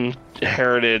Human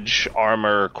Heritage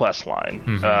Armor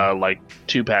questline, like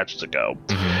 2 patches ago.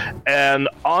 And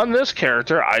on this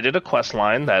character, I did a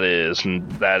questline that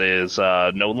is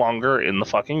no longer in the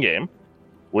fucking game,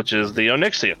 which is the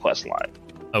Onyxia questline.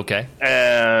 Okay.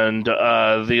 And the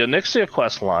Onyxia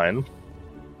quest line,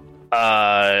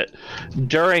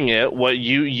 during it, what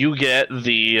you get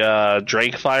the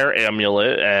Drakefire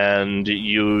amulet, and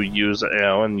you use it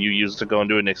to go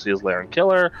into Onyxia's lair and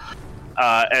kill her.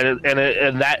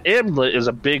 And that amulet is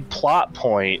a big plot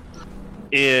point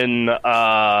in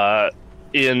that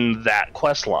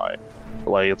quest line.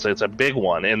 Like it's a big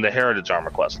one in the Heritage Armor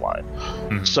quest line.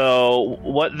 Mm-hmm. So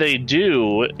what they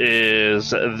do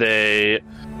is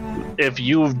if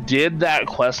you did that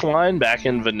quest line back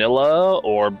in vanilla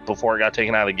or before it got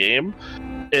taken out of the game,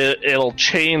 it'll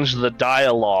change the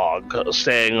dialogue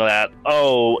saying that,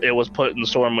 oh, it was put in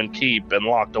Stormwind Keep and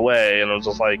locked away, and it was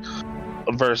just like,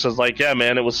 versus like, yeah,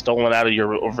 man, it was stolen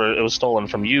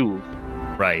from you,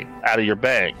 right, out of your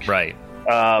bank, right.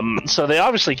 So they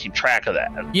obviously keep track of that.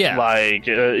 Yeah. Like,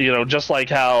 just like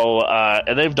how,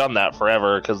 and they've done that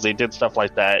forever, because they did stuff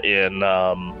like that in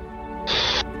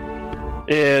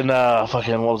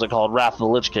fucking, what was it called? Wrath of the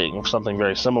Lich King, or something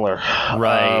very similar.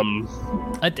 Right.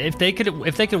 If they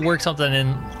could work something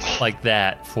in like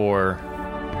that for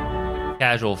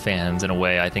casual fans in a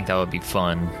way, I think that would be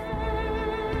fun.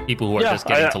 People who are just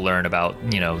getting to learn about,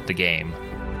 the game.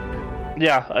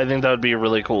 Yeah, I think that would be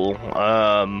really cool.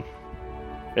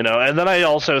 And then I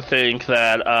also think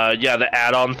that, the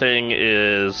add-on thing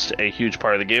is a huge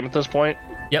part of the game at this point.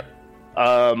 Yep.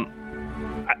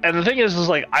 And the thing is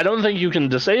like, I don't think you can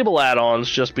disable add-ons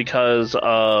just because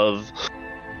of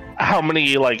how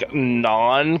many, like,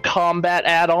 non-combat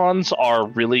add-ons are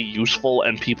really useful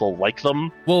and people like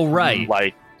them. Well, right.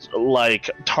 Like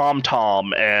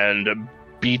TomTom and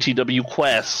BTW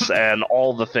quests and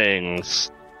all the things.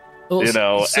 Well,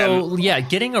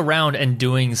 getting around and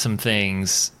doing some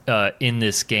things in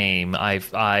this game,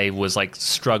 I was like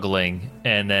struggling,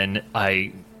 and then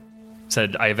I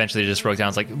eventually just broke down.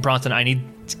 It's like, Bronson,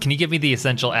 can you give me the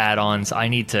essential add-ons? I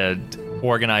need to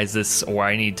organize this, or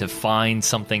I need to find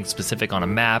something specific on a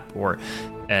map, I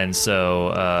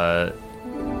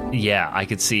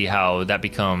could see how that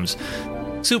becomes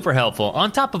super helpful.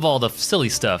 On top of all the silly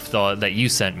stuff that you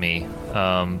sent me,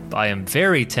 I am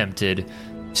very tempted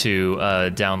to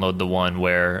download the one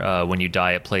where when you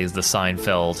die it plays the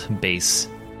Seinfeld bass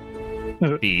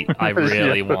beat. I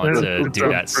really want to do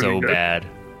that so bad.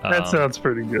 That sounds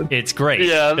pretty good. It's great.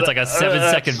 Yeah, it's like a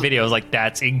 7-second video. I was like,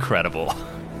 that's incredible.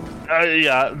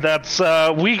 That's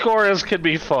weak auras can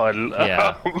be fun.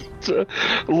 Yeah.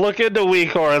 Look into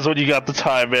weak auras when you got the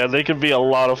time, man. They can be a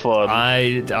lot of fun.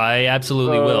 I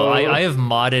absolutely will. I have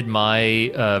modded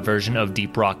my version of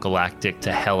Deep Rock Galactic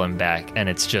to hell and back, and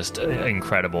it's just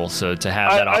incredible. So to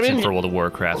have that option for World of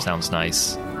Warcraft sounds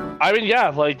nice. I mean, yeah,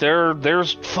 like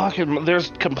there's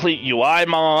complete UI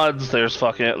mods. There's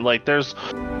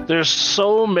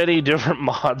so many different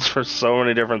mods for so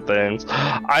many different things.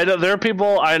 There are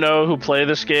people I know who play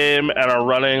this game and are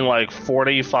running like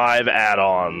 45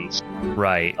 add-ons.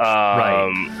 Right. So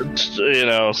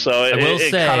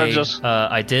it kind of just.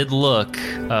 I did look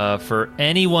for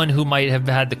anyone who might have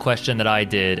had the question that I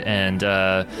did, and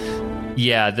that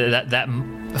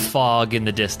fog in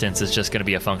the distance is just going to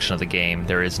be a function of the game.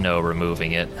 There is no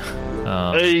removing it.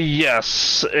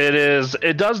 Yes, it is.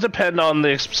 It does depend on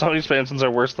some expansions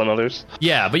are worse than others.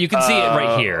 Yeah, but you can see it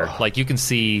right here. Like, you can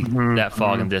see that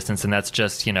fog in the distance, and that's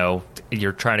just,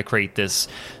 you're trying to create this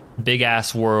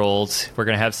big-ass world. We're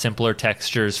going to have simpler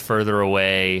textures further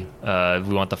away.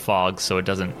 We want the fog so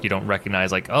you don't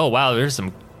recognize, like, oh, wow, there's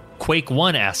some Quake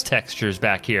 1-ass textures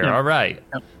back here. All right.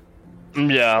 Yep.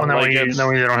 Yeah, well, that way you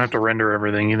don't have to render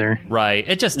everything either. Right.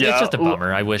 It's just a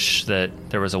bummer. I wish that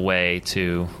there was a way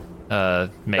to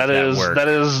make that work.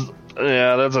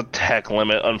 That's a tech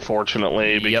limit,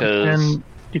 unfortunately, because and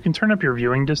you can turn up your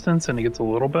viewing distance and it gets a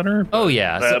little better. Oh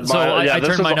yeah, I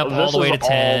turned mine up all the way to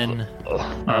 10.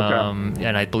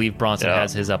 And I believe Bronson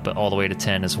has his up all the way to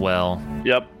 10 as well.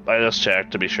 Yep, I just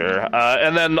checked to be sure.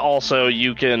 And then also what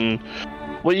you can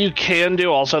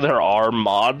do. Also, there are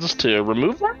mods to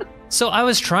remove that. So I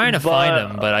was trying to find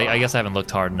them, but I guess I haven't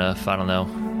looked hard enough. I don't know.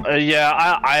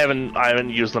 I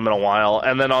haven't used them in a while.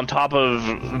 And then on top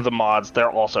of the mods,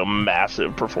 they're also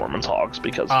massive performance hogs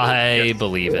because I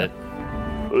believe it.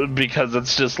 Because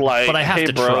it's just like, but I have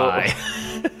to try.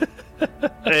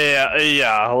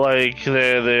 like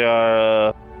they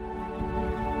are.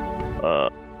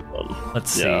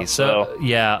 Let's see.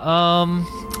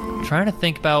 Trying to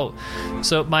think about.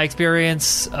 So my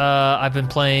experience, I've been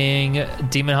playing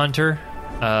Demon Hunter.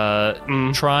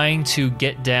 Trying to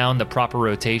get down the proper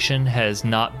rotation has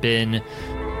not been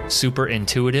super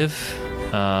intuitive.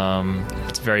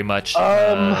 It's very much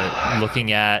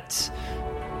looking up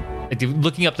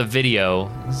the video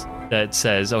that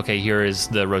says, okay, here is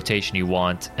the rotation you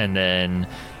want, and then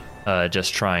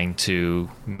just trying to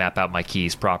map out my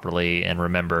keys properly and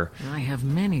remember. I have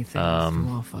many things to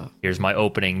offer. Here's my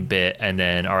opening bit, and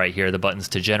then, all right, here are the buttons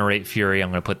to generate Fury. I'm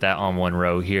going to put that on one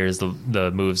row. Here's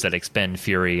the moves that expend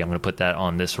Fury. I'm going to put that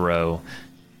on this row.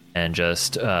 And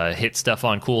just hit stuff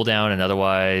on cooldown, and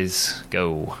otherwise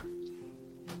go.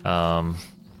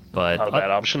 But not a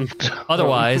bad option.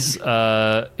 Otherwise,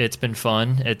 it's been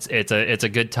fun. It's a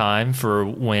good time for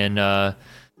when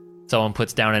someone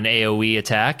puts down an AOE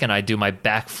attack, and I do my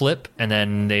backflip, and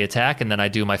then they attack, and then I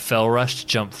do my fell rush to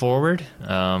jump forward,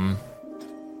 and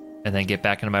then get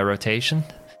back into my rotation.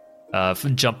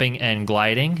 Jumping and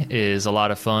gliding is a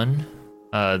lot of fun.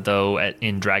 Though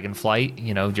in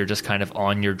Dragonflight, you're just kind of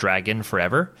on your dragon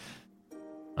forever.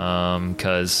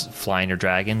 Because flying your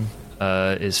dragon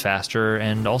is faster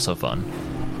and also fun.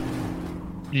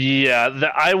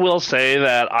 Yeah, I will say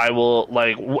that I will,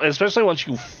 especially once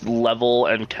you level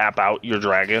and cap out your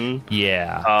dragon.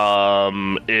 Yeah.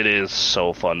 It is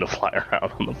so fun to fly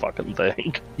around on the fucking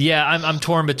thing. Yeah, I'm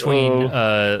torn between,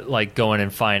 going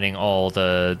and finding all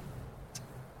the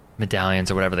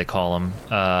medallions or whatever they call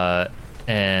them,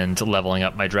 and leveling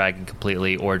up my dragon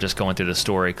completely, or just going through the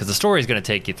story, because the story is going to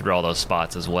take you through all those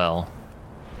spots as well.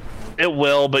 It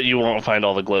will, but you won't find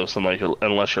all the glyphs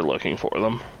unless you're looking for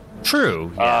them.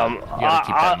 True. Yeah. You gotta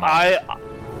keep that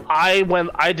in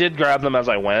mind. I did grab them as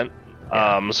I went.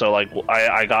 So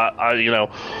I got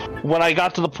when I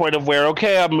got to the point of where,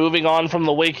 okay, I'm moving on from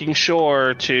the Waking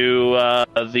Shore to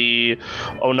the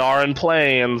Onaran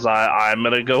Plains, I'm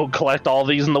gonna go collect all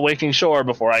these in the Waking Shore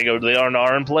before I go to the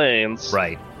Onaran Plains.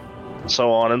 Right.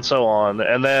 So on and so on.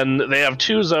 And then they have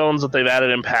 2 zones that they've added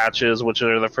in patches, which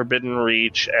are the Forbidden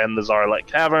Reach and the Zarlek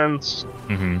Caverns.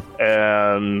 Mm-hmm.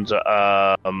 And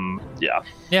yeah.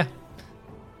 Yeah.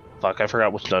 Fuck, I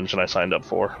forgot which dungeon I signed up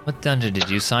for. What dungeon did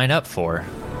you sign up for?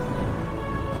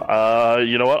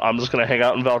 You know what? I'm just gonna hang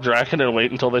out in Valdrakken and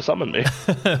wait until they summon me.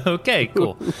 Okay,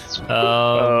 cool. It's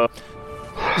gonna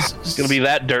be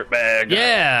that dirtbag.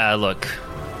 Yeah, look.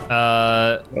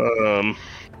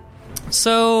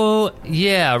 So,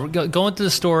 yeah, going through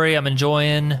the story, I'm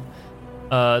enjoying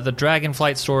the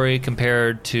Dragonflight story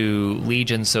compared to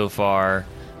Legion so far.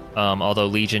 Although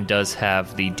Legion does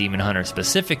have the Demon Hunter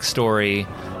specific story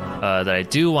that I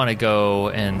do want to go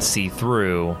and see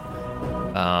through.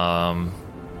 And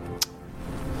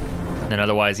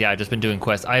otherwise, yeah, I've just been doing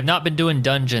quests. I have not been doing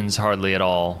dungeons hardly at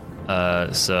all. That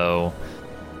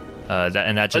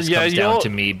just comes down to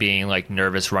me being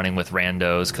nervous running with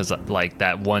randos, because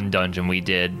that one dungeon we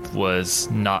did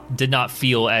did not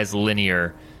feel as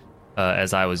linear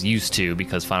as I was used to,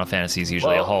 because Final Fantasy is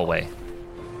usually a hallway.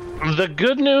 The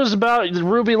good news about the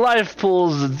Ruby Life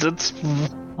Pools is it's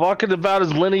walking about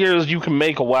as linear as you can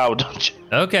make a WoW dungeon.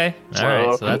 Okay,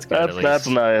 alright, so that's good. That's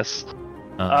nice.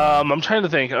 I'm trying to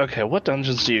think, okay, what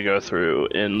dungeons do you go through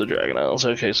in the Dragon Isles?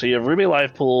 Okay, so you have Ruby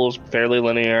Life Pools, fairly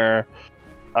linear.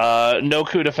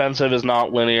 Noku Defensive is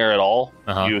not linear at all.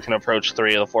 You can approach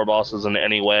 3 of the 4 bosses in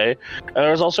any way. And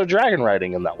there's also dragon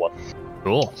riding in that one.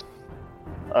 Cool.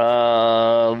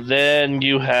 Then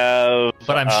you have...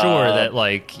 But I'm sure that,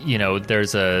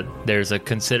 there's a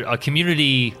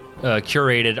community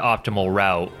curated optimal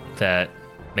route that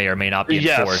may or may not be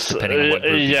enforced, depending on what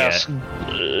group you get.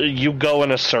 You go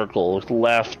in a circle,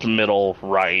 left, middle,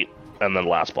 right, and then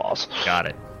last boss. Got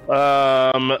it.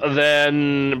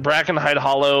 Then Brackenhide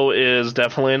Hollow is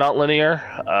definitely not linear.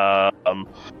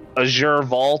 Azure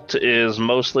Vault is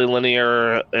mostly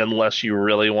linear unless you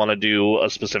really want to do a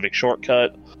specific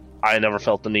shortcut. I never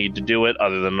felt the need to do it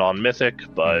other than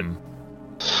non-mythic, but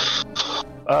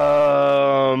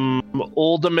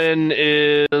Uldaman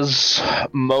is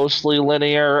mostly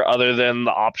linear other than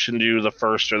the option to do the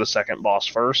first or the second boss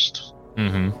first.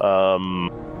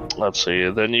 Let's see.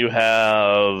 Then you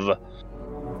have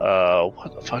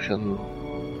what the fucking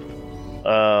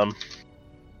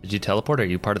Did you teleport? Are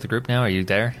you part of the group now? Are you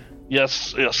there?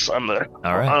 Yes, I'm there.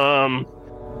 All right.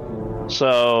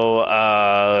 So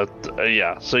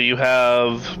yeah. So you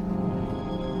have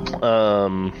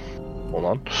hold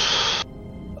on.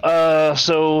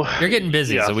 So you're getting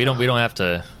busy, so we don't have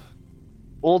to.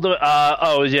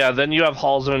 Then you have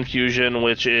Halls of Infusion,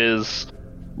 which is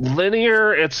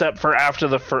linear except for after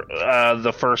the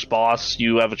first boss.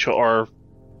 You have a choice, or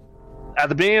at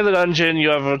the beginning of the dungeon, you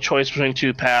have a choice between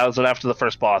 2 paths, and after the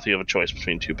first boss, you have a choice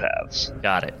between 2 paths.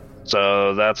 Got it.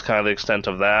 So that's kind of the extent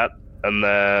of that. And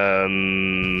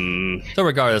then... So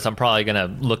regardless, I'm probably going to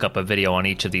look up a video on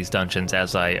each of these dungeons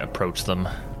as I approach them.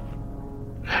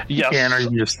 Yes. Or you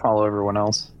can just follow everyone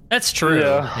else. That's true.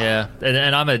 Yeah.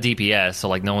 And I'm a DPS, so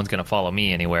like no one's gonna follow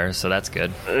me anywhere, so that's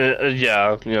good.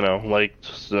 Yeah, like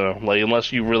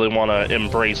unless you really want to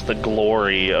embrace the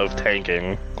glory of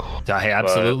tanking. I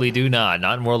absolutely do not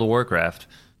in World of Warcraft.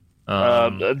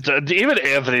 Even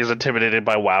Anthony's intimidated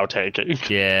by WoW tanking.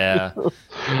 Yeah.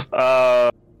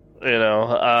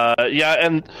 Yeah,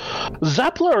 and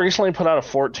Zeppla recently put out a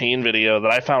 14 video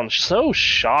that I found so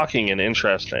shocking and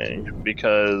interesting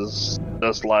because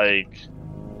just like,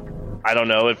 I don't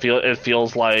know, it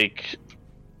feels like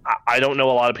I don't know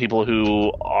a lot of people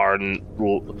who are, and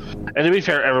to be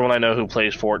fair, everyone I know who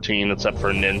plays 14 except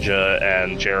for Ninja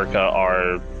and Jerica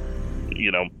are,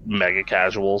 mega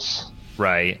casuals.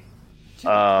 Right.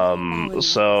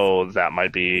 So that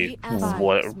might be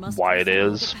why it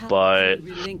is, but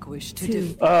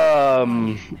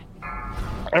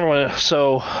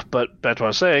but back to what I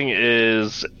was saying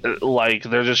is, like,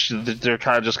 they're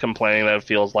kind of just complaining that it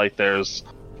feels like there's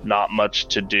not much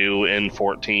to do in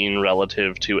 14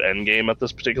 relative to Endgame at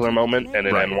this particular moment, and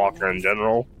in Endwalker in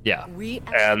general. Yeah.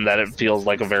 And that it feels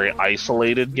like a very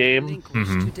isolated game.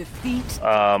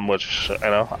 Mm-hmm. Which, I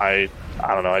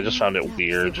don't know, I just found it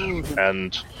weird.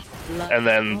 And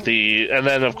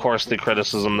then of course the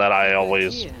criticism that I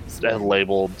always have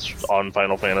labeled on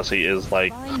Final Fantasy is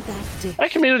like,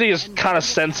 that community is kind of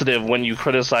sensitive when you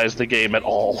criticize the game at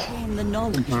all.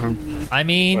 Mm-hmm. I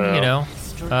mean,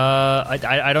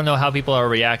 I don't know how people are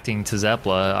reacting to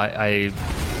Zeppla.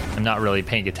 I'm not really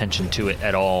paying attention to it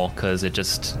at all because it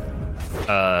just.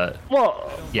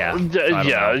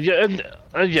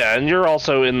 And you're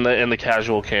also in the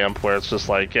casual camp where it's just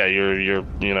like, yeah, you're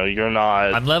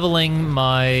not. I'm leveling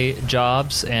my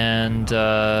jobs and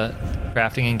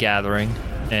crafting and gathering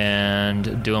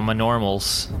and doing my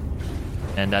normals,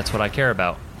 and that's what I care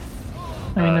about.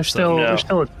 I mean, there's still a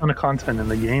ton of content in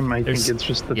the game. I think it's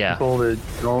just the people that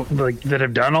don't that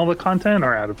have done all the content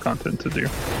are out of content to do.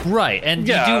 Right, and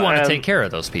you do want to take care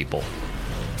of those people.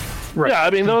 Right. Yeah, I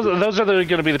mean, those are going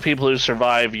to be the people who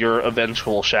survive your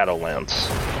eventual Shadowlands.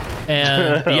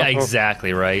 And yeah,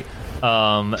 exactly right.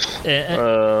 One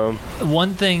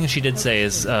thing she did say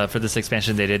is for this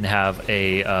expansion they didn't have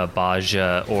a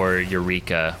Baja or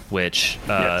Eureka, which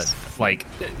like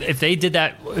if they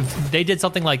did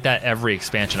something like that every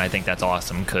expansion, I think that's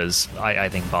awesome because I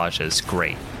think Baja is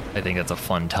great. I think that's a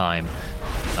fun time.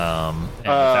 And the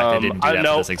fact they didn't do that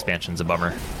for this expansion is a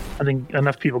bummer. I think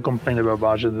enough people complained about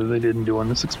Baja that they didn't do on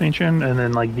this expansion, and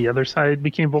then like the other side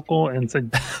became vocal and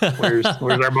said, "Where's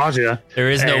our Baja?"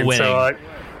 There is no winning.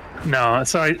 No,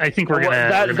 so I think we're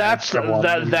gonna. That's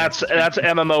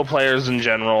MMO players in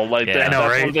general. Like, I know,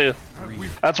 right?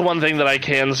 That's one thing that I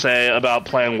can say about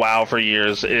playing WoW for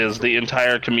years is the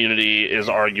entire community is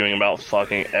arguing about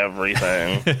fucking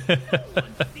everything.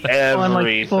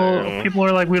 Everything. People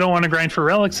are like, we don't want to grind for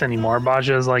relics anymore.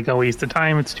 Baja is like a waste of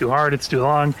time. It's too hard. It's too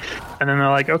long. And then they're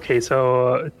like, okay,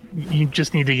 so you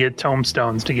just need to get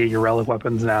tomestones to get your relic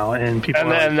weapons now. And people.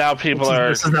 Now people are.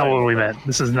 This is not what we meant.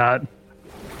 This is not.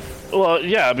 Well,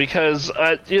 yeah, because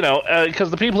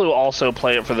because the people who also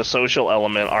play it for the social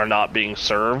element are not being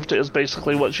served, is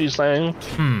basically what she's saying.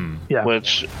 Yeah.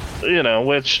 Which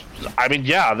I mean,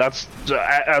 yeah, that's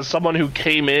as someone who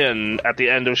came in at the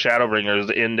end of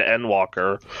Shadowbringers into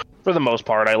Endwalker, for the most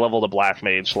part, I leveled a Black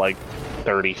Mage like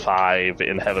 35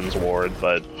 in Heaven's Ward,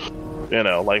 but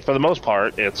like for the most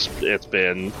part, it's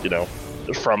been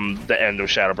from the end of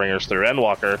Shadowbringers through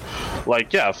Endwalker,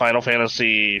 like, yeah, Final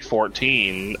Fantasy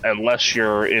 14, unless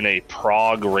you're in a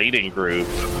prog raiding group,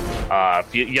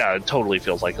 it totally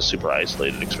feels like a super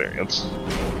isolated experience.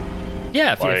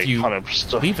 Yeah, if you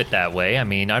leave it that way, I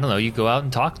mean, I don't know, you go out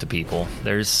and talk to people.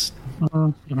 There's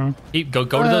go to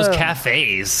those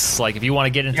cafes, like if you want to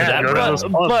get into that realm.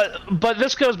 But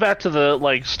this goes back to the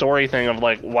like story thing of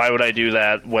like, why would I do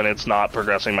that when it's not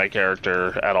progressing my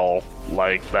character at all?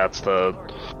 Like that's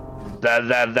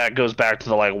that goes back to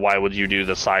the like, why would you do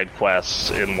the side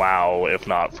quests in WoW if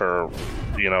not for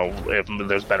if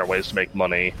there's better ways to make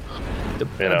money?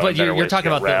 But you're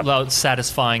talking about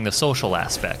satisfying the social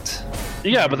aspect.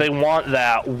 Yeah, but they want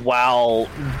that while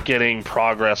getting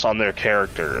progress on their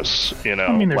characters. I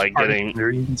mean, like getting. Finder.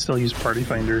 You can still use Party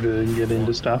Finder to get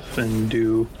into stuff and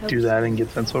do that and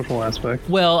get that social aspect.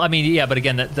 Well, I mean, yeah, but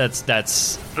again,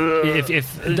 that's if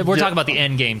we're talking about the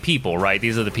end game people, right?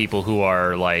 These are the people who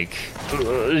are like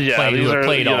who have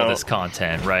played all this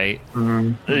content, right?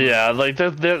 Mm-hmm. Yeah, like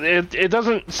it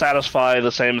doesn't satisfy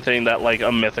the same thing that like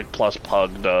a Mythic Plus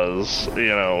Pug does,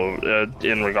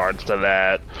 in regards to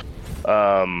that.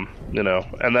 And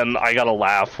then I got a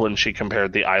laugh when she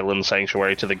compared the Island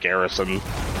Sanctuary to the Garrison,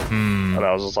 and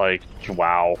I was just like,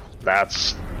 wow,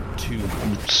 that's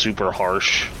super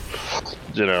harsh.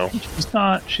 You know,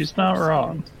 she's not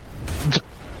wrong.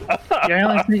 The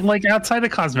island, like outside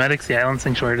of cosmetics, the island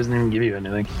sanctuary doesn't even give you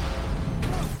anything.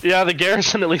 Yeah, the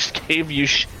garrison at least gave you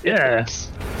shit. Yeah.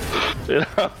 You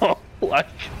know, like,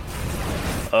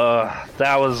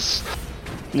 that was,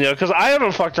 you know, because I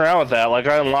haven't fucked around with that. Like,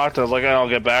 I unlocked it, I was like, I'll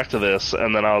get back to this,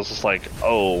 and then I was just like,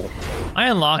 oh. I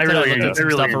unlocked it, I looked at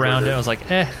some stuff around it, I was like,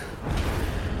 eh.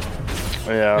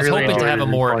 Yeah, I was hoping to have a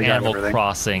more Animal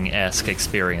Crossing-esque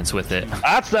experience with it.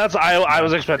 I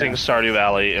was expecting Stardew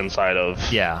Valley inside of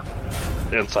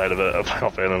a Final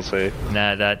Fantasy.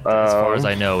 Nah, that as far as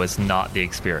I know, is not the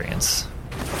experience.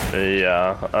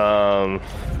 Yeah.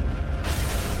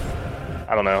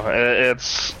 I don't know.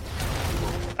 It's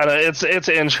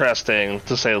interesting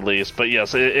to say the least. But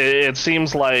yes, it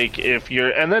seems like if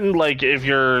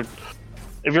you're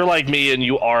like me and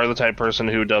you are the type of person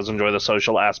who does enjoy the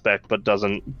social aspect but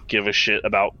doesn't give a shit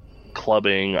about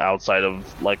clubbing outside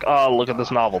of like, oh, look at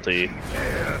this novelty,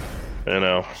 you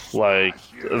know, like,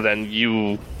 then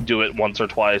you do it once or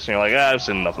twice and you're like, I've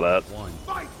seen enough of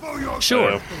that.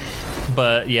 Sure.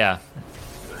 But yeah,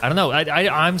 I don't know.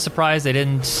 I'm surprised they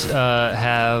didn't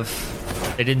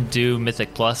do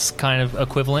Mythic Plus kind of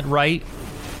equivalent right.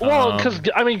 Well,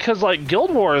 because like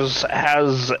Guild Wars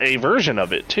has a version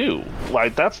of it too.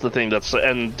 Like that's the thing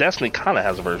and Destiny kind of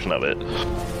has a version of it,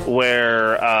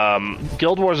 where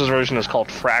Guild Wars' version is called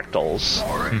Fractals,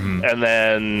 and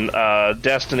then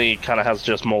Destiny kind of has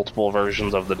just multiple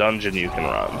versions of the dungeon you can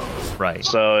run. Right.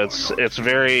 So it's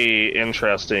very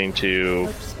interesting to,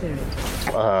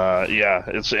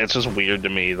 it's just weird to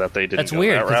me that they didn't. That's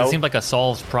weird because it seemed like a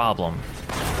solved problem.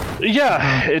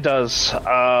 Yeah, it does.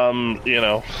 You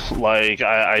know, like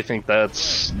I think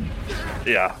that's,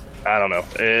 yeah, I don't know.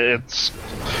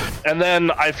 And then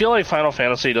I feel like Final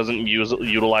Fantasy doesn't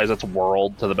utilize its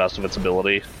world to the best of its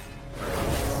ability.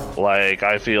 Like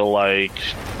I feel like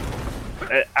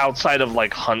outside of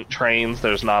like hunt trains,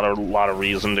 there's not a lot of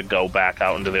reason to go back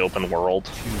out into the open world.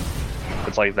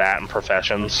 It's like that and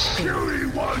professions.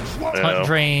 Hunt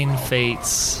train,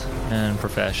 fates, and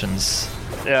professions.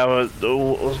 Yeah, but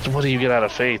what do you get out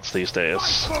of fates these days?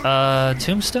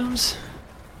 Tombstones?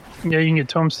 Yeah, you can get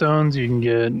tombstones, you can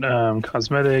get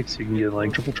cosmetics, you can get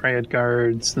like triple triad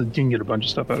cards, you can get a bunch of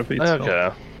stuff out of fates.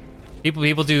 Okay.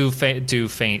 People do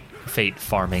fate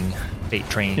farming, fate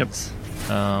trains. Yep.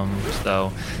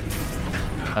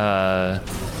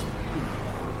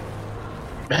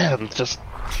 Man, just...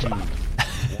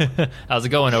 How's it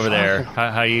going over there?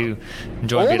 How you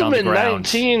enjoying being on the ground?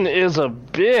 Ultimate 19 is a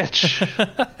bitch.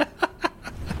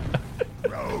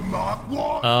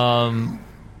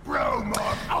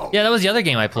 Yeah, that was the other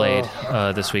game I played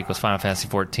this week was Final Fantasy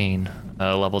XIV.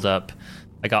 Leveled up.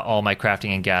 I got all my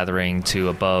crafting and gathering to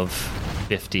above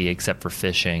 50 except for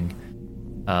fishing.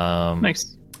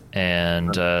 Nice.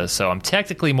 And so I'm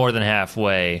technically more than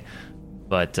halfway,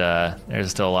 but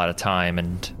there's still a lot of time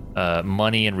and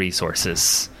money and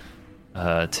resources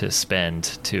to spend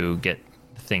to get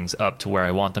things up to where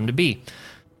I want them to be.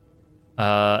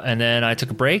 And then I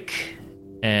took a break,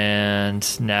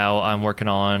 and now I'm working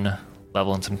on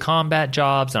leveling some combat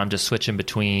jobs, and I'm just switching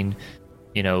between,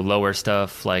 you know, lower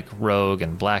stuff like Rogue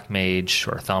and Black Mage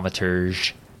or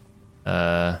Thaumaturge,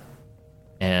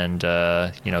 and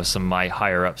you know, some of my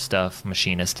higher up stuff,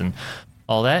 Machinist and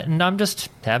all that, and I'm just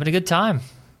having a good time.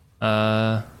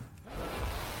 And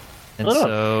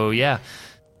so, yeah.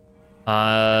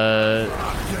 I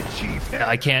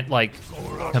can't, like,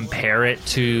 compare it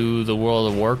to the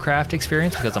World of Warcraft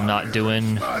experience because I'm not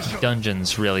doing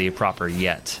dungeons really proper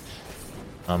yet.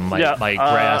 My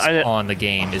grasp on the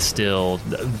game is still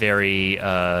very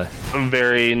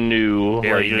new.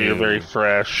 You're very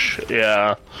fresh.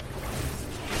 Yeah.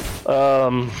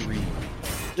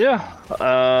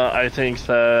 I think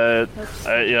that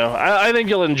I think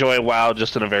you'll enjoy WoW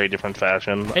just in a very different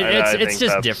fashion. It's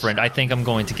just different. I think I'm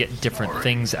going to get different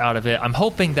things out of it. I'm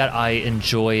hoping that I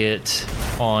enjoy it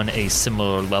on a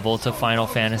similar level to Final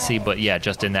Fantasy, but yeah,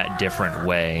 just in that different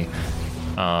way.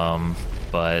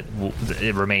 But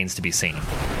it remains to be seen.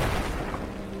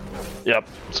 Yep.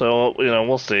 So, you know,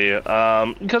 we'll see.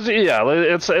 Because yeah,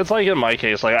 it's like in my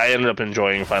case, like I ended up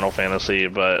enjoying Final Fantasy,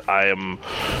 but I am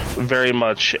very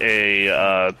much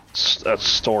a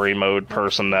story mode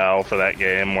person now for that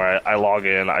game, where I log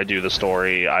in, I do the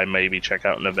story, I maybe check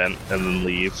out an event and then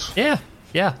leave. Yeah.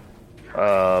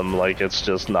 Like it's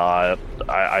just not.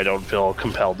 I don't feel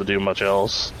compelled to do much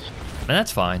else. And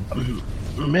that's fine.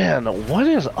 Man, what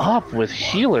is up with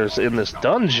healers in this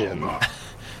dungeon?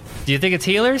 Do you think it's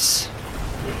healers?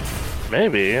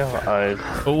 Maybe.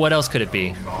 But what else could it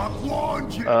be?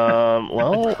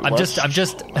 Well, I'm just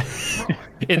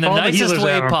in the nicest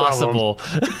way possible.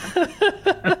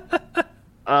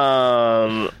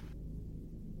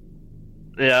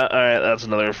 Yeah, alright, that's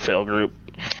another fail group.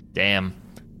 Damn.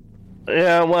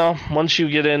 Yeah, well, once you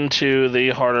get into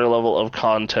the harder level of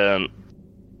content,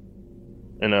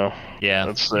 you know. Yeah.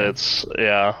 It's the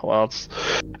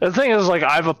thing is, like,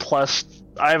 I have a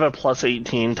plus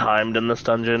 18 timed in this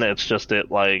dungeon. It's just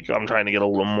I'm trying to get a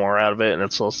little more out of it, and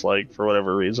it's just like, for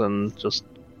whatever reason, just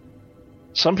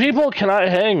some people cannot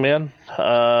hang, man.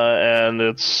 And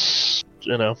it's,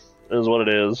 is what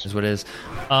it is. Is what it is.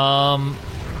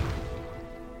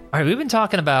 All right, we've been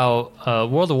talking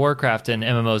about World of Warcraft and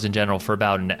MMOs in general for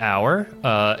about an hour,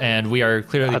 and we are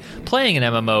clearly playing an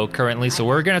MMO currently, so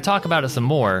we're going to talk about it some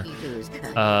more.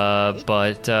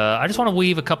 But I just want to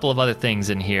weave a couple of other things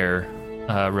in here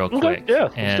real quick. Okay, yeah,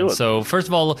 let's and do it. So first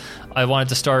of all, I wanted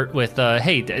to start with,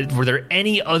 hey, were there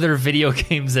any other video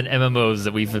games and MMOs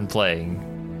that we've been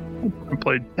playing? I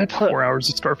played 4 hours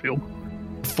of Starfield.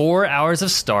 4 hours of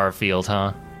Starfield,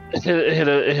 huh? Hit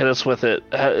us with it.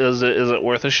 Is it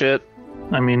worth a shit?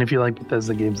 I mean, if you like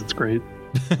Bethesda games, it's great.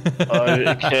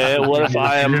 Okay, what if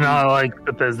I am... If you're not like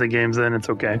Bethesda games, then it's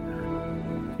okay.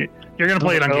 You're going to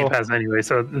play it on Game Pass anyway,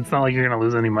 so it's not like you're going to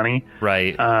lose any money.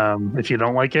 Right. If you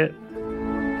don't like it.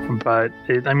 But,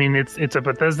 it's a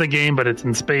Bethesda game, but it's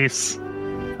in space.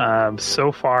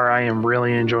 So far, I am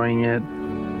really enjoying it.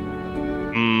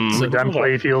 The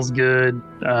gunplay feels good.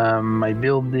 My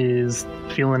build is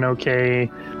feeling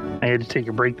okay. I had to take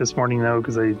a break this morning though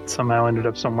because I somehow ended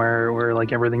up somewhere where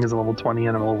like everything is a level 20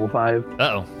 and I'm a level 5.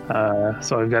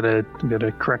 So I've got to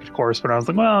correct course. But I was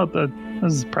like, well,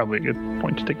 this is probably a good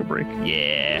point to take a break.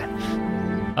 Yeah.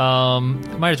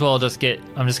 Might as well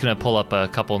I'm just gonna pull up a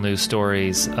couple news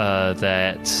stories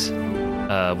that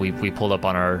we pulled up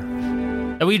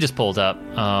on that we just pulled up,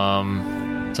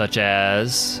 such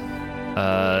as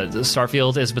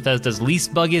Starfield is Bethesda's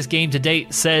least buggiest game to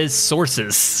date, says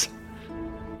sources.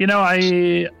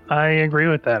 I agree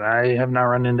with that. I have not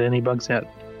run into any bugs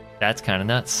yet. That's kind of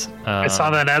nuts. I saw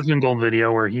that Asmongold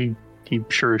video where he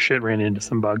sure as shit ran into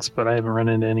some bugs, but I haven't run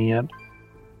into any yet.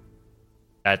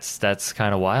 That's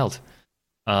kind of wild.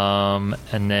 And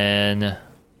then let's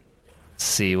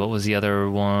see, what was the other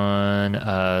one?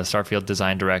 Starfield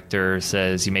design director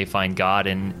says you may find God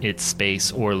in its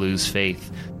space or lose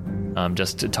faith.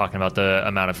 Just talking about the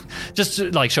amount of, just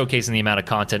like showcasing the amount of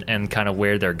content and kind of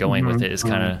where they're going with it is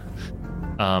kind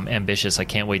of ambitious. I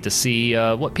can't wait to see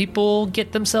what people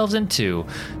get themselves into.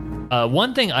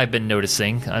 One thing I've been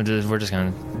noticing, we're just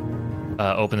going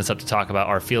to open this up to talk about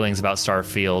our feelings about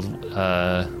Starfield,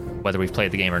 whether we've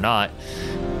played the game or not,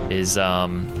 is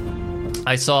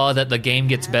I saw that the game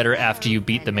gets better after you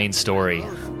beat the main story.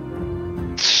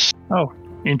 Oh,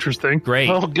 interesting. Great.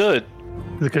 Oh, good.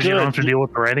 Is it because you don't have to deal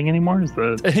with the writing anymore? Is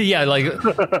that... Yeah, like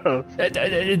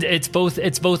it's both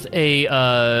a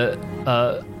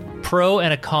pro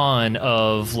and a con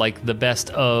of like the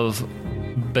best of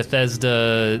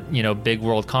Bethesda, big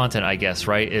world content, I guess,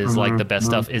 right? Is like the best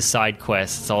stuff is side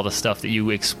quests, all the stuff that you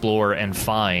explore and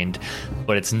find,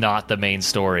 but it's not the main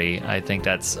story. I think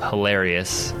that's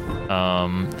hilarious.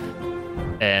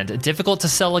 And difficult to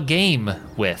sell a game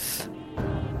with.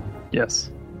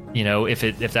 Yes.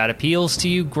 If that appeals to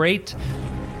you, great.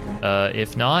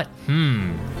 If not,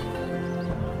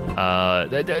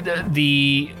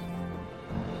 the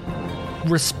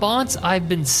response I've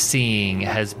been seeing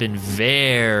has been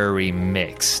very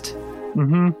mixed.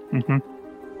 A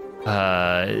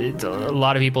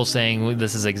lot of people saying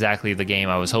this is exactly the game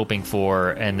I was hoping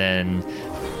for, and then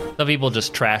some people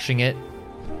just trashing it,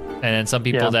 and then some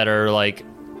people that are like,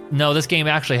 no, this game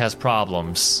actually has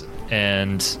problems,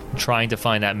 and trying to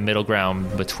find that middle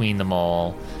ground between them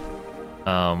all,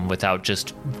 without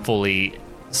just fully,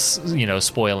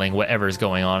 spoiling whatever's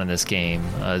going on in this game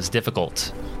is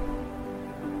difficult.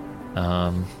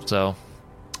 So,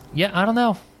 yeah, I don't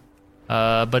know.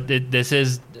 But this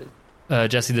is,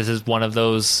 Jesse, this is one of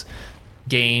those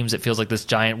games. It feels like this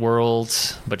giant world,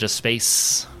 but just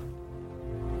space.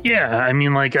 Yeah,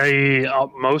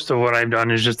 most of what I've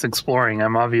done is just exploring.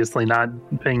 I'm obviously not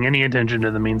paying any attention to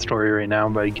the main story right now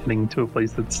by getting to a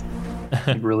place that's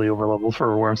really overleveled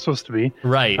for where I'm supposed to be.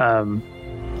 Right.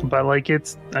 But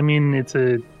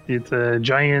it's a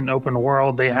giant open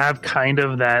world. They have kind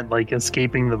of that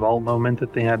escaping the vault moment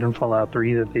that they had in Fallout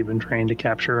 3 that they've been trying to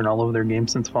capture in all of their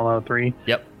games since Fallout 3.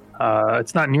 Yep.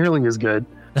 It's not nearly as good,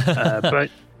 but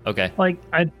okay.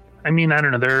 I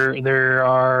don't know. There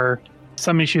are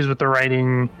some issues with the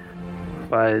writing,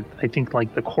 but I think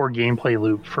the core gameplay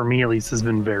loop, for me at least, has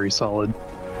been very solid.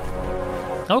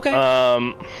 Okay.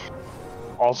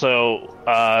 Also,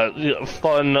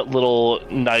 fun little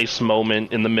nice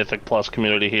moment in the Mythic Plus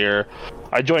community here.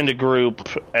 I joined a group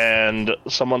and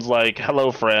someone's like,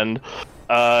 "Hello, friend."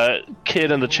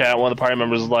 Kid in the chat, one of the party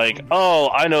members is like, "Oh,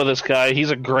 I know this guy.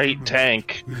 He's a great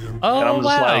tank." Oh, and I'm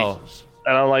just wow. like,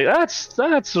 and I'm like,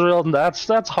 that's real. That's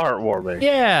heartwarming.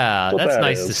 Yeah, What that's that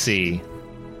nice is. to see.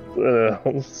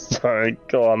 Sorry,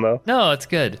 go on though. No, it's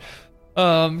good.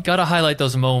 Gotta highlight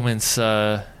those moments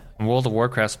in World of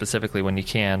Warcraft specifically when you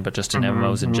can, but just in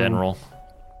MMOs in general.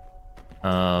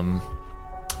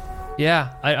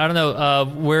 Yeah, I don't know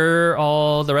where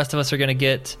all the rest of us are gonna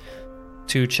get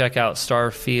to check out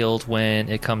Starfield when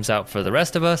it comes out for the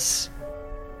rest of us.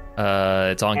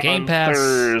 It's on Game Pass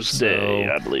Thursday,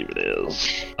 so... I believe it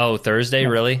is. Oh, Thursday,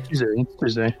 really?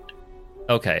 Tuesday.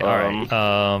 Okay, all right.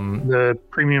 The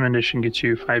premium edition gets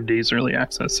you 5 days early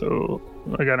access, so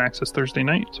I got access Thursday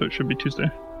night, so it should be Tuesday.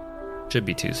 Should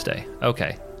be Tuesday.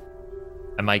 Okay.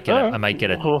 I might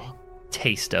get a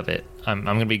taste of it. I'm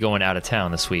gonna be going out of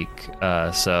town this week,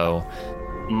 so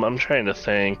I'm trying to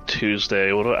think.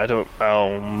 Tuesday. What? I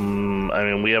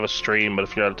mean, we have a stream, but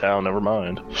if you're out of town, never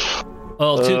mind.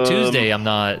 Well, Tuesday I'm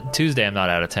not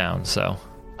out of town, so.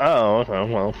 Oh,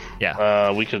 okay. Well,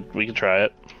 yeah. We could try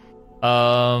it.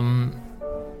 Yeah,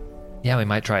 we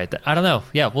might try it. I don't know.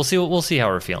 Yeah, we'll see how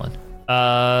we're feeling.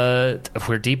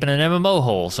 We're deep in an MMO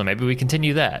hole, so maybe we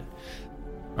continue that.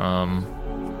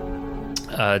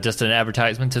 Just an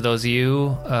advertisement to those of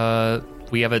you.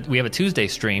 We have a Tuesday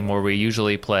stream where we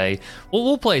usually play.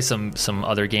 We'll play some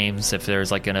other games if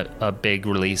there's like a big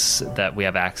release that we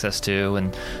have access to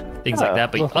and things like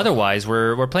that. But otherwise,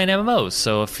 we're playing MMOs.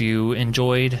 So if you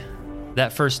enjoyed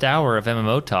that first hour of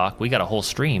MMO talk, we got a whole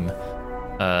stream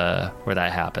where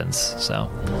that happens. So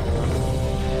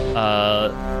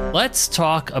let's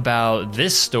talk about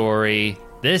this story.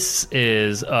 This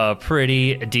is a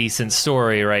pretty decent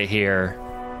story right here.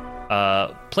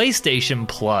 PlayStation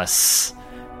Plus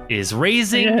is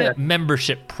raising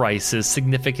membership prices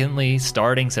significantly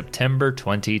starting September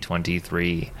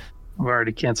 2023. I've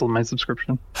already canceled my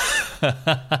subscription.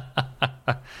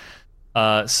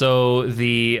 So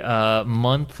the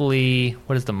monthly,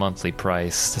 what is the monthly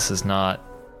price? This is not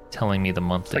telling me the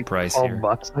monthly like price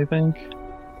 $12 here. I think.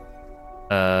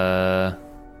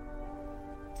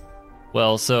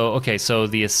 Well, so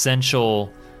the essential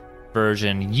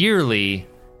version yearly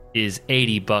is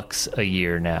 $80 a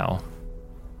year now.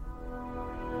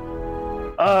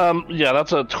 Yeah,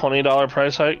 that's a $20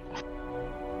 price hike.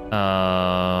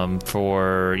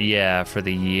 For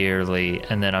the yearly,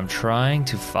 and then I'm trying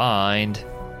to find.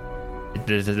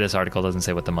 This article doesn't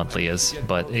say what the monthly is,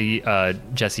 but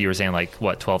Jesse, you were saying like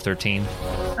what, 12, 13? I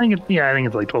think it's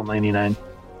like $12.99.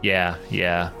 Yeah,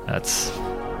 that's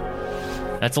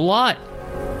a lot.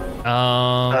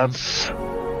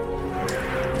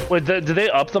 Wait, did they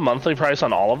up the monthly price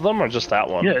on all of them, or just that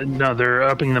one? Yeah, no, they're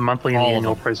upping the monthly and the All of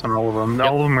annual them. price on all of them.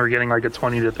 Yep. All of them are getting like a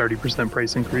 20 to 30%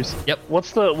 price increase. Yep.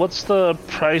 What's the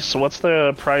price? What's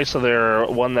the price of their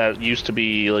one that used to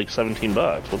be like $17?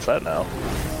 What's that now?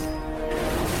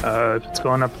 If it's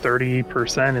going up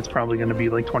 30%, it's probably going to be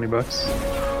like $20.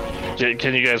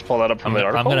 Can you guys pull that up from the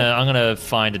article? I'm gonna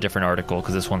find a different article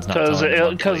because this one's not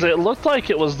telling because it looked like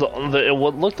it was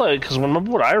because remember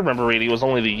what I remember reading was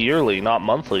only the yearly, not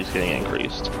monthlies getting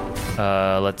increased.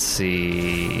 Let's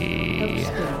see.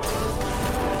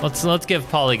 Let's give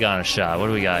Polygon a shot. What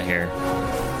do we got here?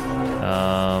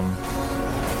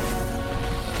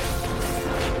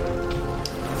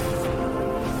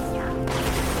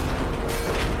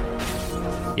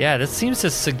 Yeah, this seems to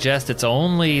suggest it's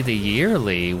only the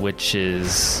yearly, which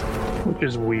is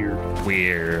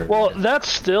weird. Well, that's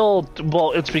still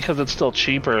it's because it's still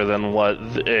cheaper than what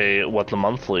the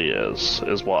monthly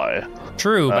is why.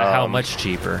 True, but how much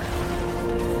cheaper?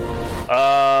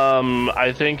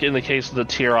 I think in the case of the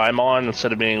tier I'm on,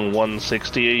 instead of being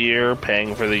 $160 a year,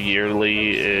 paying for the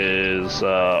yearly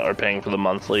or paying for the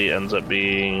monthly ends up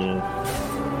being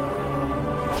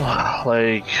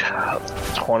like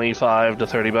 $25 to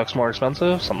 $30 more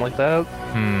expensive, something like that.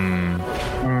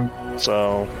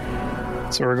 So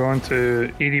we're going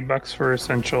to $80 for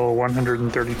essential,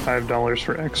 $135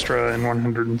 for extra, and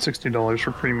 $160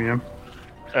 for premium.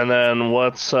 And then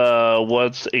what's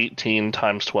 18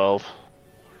 times 12?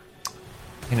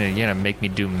 You're gonna make me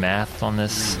do math on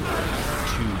this?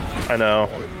 I know.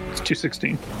 It's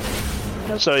 $216.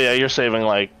 So yeah, you're saving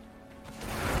like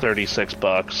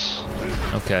 $36.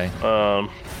 Okay.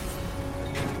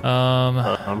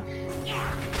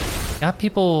 Got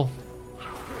people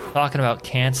talking about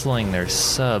canceling their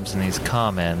subs in these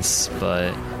comments,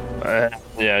 but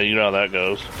Yeah, you know how that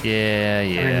goes. Yeah. I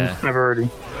mean, I've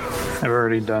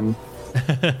already done.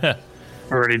 I've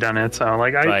already done it. So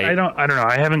like, I don't know.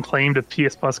 I haven't claimed a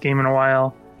PS Plus game in a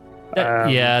while.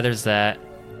 Yeah, there's that.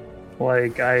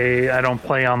 Like I don't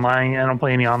play online. I don't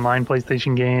play any online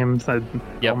PlayStation games. All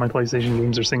my PlayStation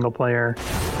games are single player.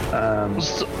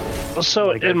 So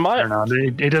like, I don't know.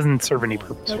 It doesn't serve any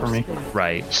purpose for me.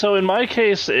 Right. So in my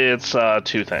case, it's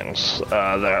two things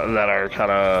that are kind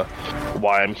of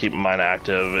why I'm keeping mine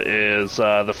active. Is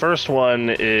the first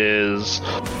one is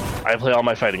I play all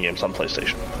my fighting games on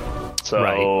PlayStation.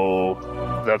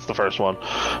 So that's the first one.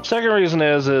 Second reason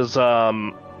is as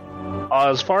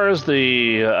far as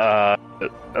the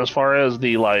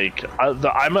like,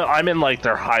 I'm in like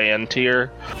their high end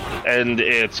tier, and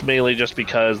it's mainly just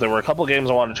because there were a couple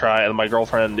games I wanted to try, and my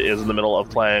girlfriend is in the middle of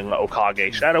playing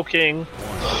Okage Shadow King,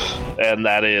 and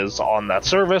that is on that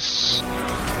service.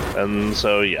 And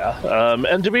so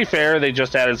and to be fair, they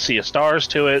just added Sea of Stars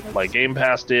to it, like Game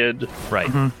Pass did.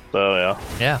 Right. So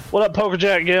yeah. What up,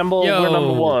 Pokerjack Gamble? Yo. We're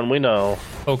number one. We know.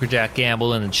 Pokerjack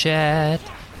Gamble in the chat.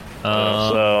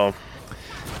 So.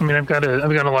 I mean, I've got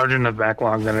a large enough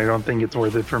backlog that I don't think it's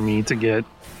worth it for me to get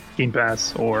Game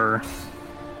Pass or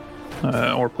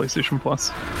PlayStation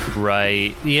Plus.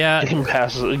 Right. Yeah. Game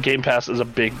Pass is a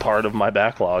big part of my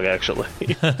backlog, actually.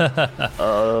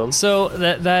 So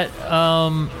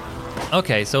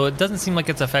okay, so it doesn't seem like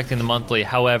it's affecting the monthly.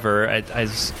 However,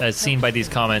 as seen by these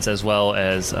comments as well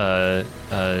as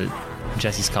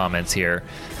Jesse's comments here,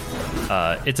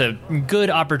 it's a good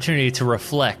opportunity to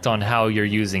reflect on how you're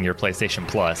using your PlayStation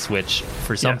Plus, which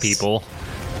for some people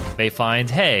may find,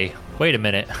 hey, wait a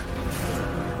minute.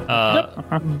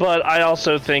 But I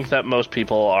also think that most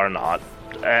people are not.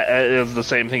 It's the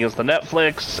same thing as the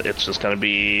Netflix. It's just going to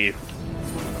be...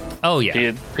 Oh,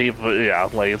 yeah. People,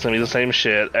 like it's going to be the same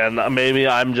shit, and maybe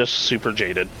I'm just super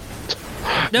jaded.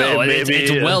 No,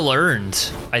 it's well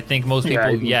earned. I think most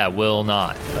people, will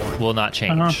not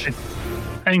change.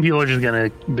 I think people are just gonna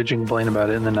bitch and complain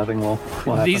about it, and then nothing will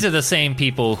happen. These are the same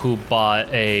people who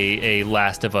bought a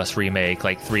Last of Us remake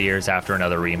like 3 years after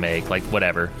another remake, like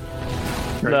whatever.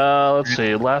 Let's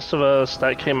see. Last of Us,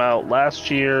 that came out last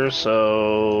year,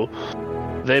 so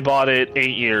they bought it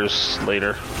 8 years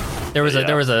later. Was it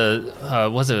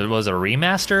a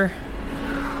remaster?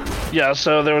 Yeah,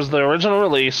 so there was the original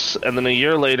release, and then a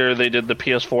year later they did the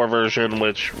PS4 version,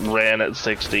 which ran at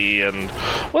 60 and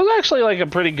was actually like a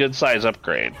pretty good size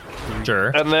upgrade.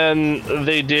 Sure. And then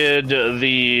they did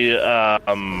the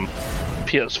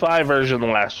PS5 version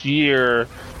last year,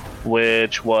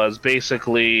 which was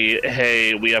basically,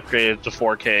 hey, we upgraded to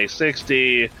 4K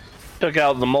 60, took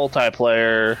out the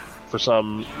multiplayer for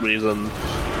some reason,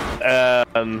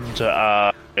 and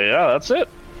that's it.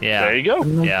 Yeah. There you go.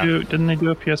 Didn't they do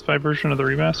a PS5 version of the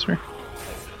remaster?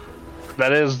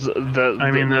 That is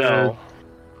no.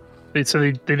 They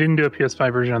didn't do a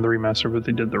PS5 version of the remaster, but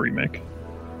they did the remake.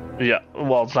 Yeah,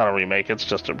 well, it's not a remake. It's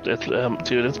just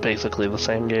it's basically the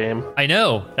same game. I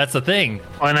know, that's the thing.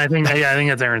 And I think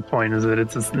that's Aaron's point, is that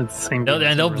it's the same.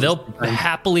 They'll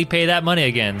happily pay that money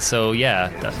again. So yeah,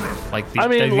 these are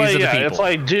the people. It's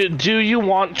like, do you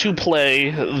want to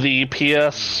play the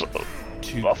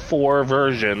PS4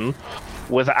 version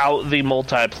without the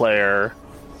multiplayer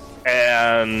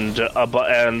and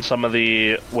some of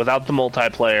the without the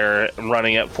multiplayer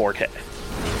running at 4K?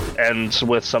 And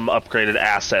with some upgraded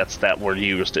assets that were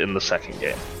used in the second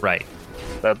game. Right.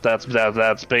 That's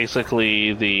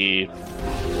basically the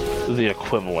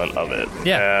equivalent of it.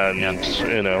 Yeah. And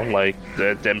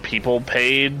then people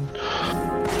paid.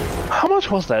 How much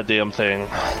was that damn thing?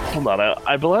 Hold on,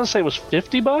 I believe say it was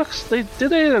 $50. They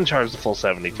didn't charge the full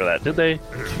 70 for that, did they?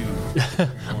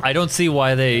 I don't see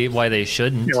why they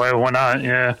shouldn't. Yeah, why not?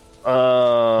 Yeah.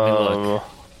 Look.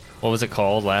 What was it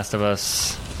called? Last of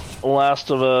Us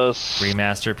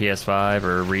Remaster PS5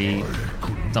 or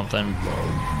something.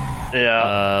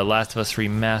 Yeah. Last of Us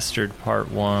Remastered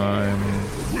Part 1.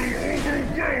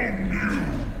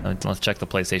 Let's check the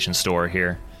PlayStation Store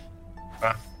here.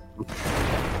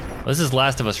 This is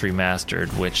Last of Us Remastered,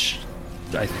 which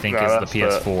I think is the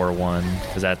PS4 one,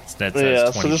 because that's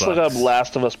 $20. So just look up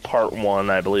Last of Us Part 1,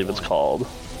 I believe it's called.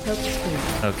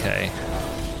 Okay.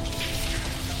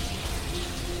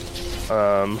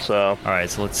 So. Alright,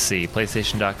 so let's see.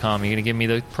 PlayStation.com, you gonna give me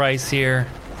the price here?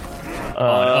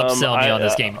 Upsell me on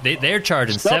this game. They're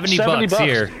charging $70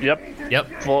 here.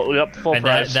 Yep. Full and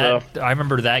price. I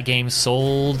remember that game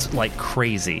sold like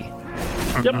crazy.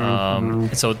 Yep.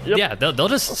 They'll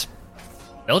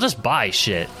just buy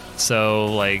shit. So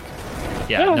most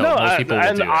people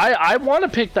will do it. I want to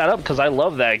pick that up because I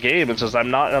love that game. It's just I'm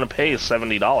not gonna pay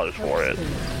 $70 for it.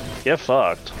 get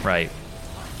fucked. Right.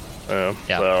 Yeah.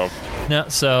 Yeah. So. No.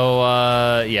 So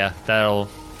yeah, that'll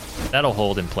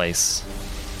hold in place.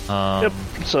 Yep.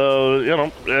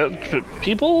 So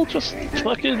people just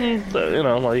fucking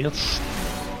like it's.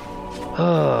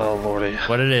 Oh lordy.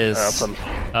 What it is.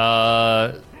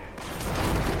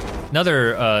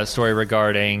 Another story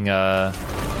regarding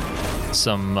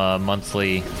some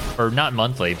monthly, or not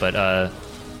monthly, but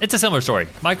it's a similar story.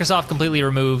 Microsoft completely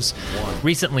removes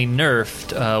recently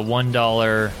nerfed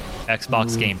 $1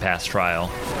 Xbox Game Pass trial.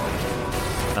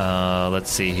 Let's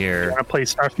see here. You want to play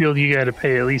Starfield, you got to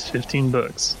pay at least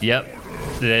 $15. Yep.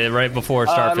 Right before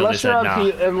Starfield, they said nah.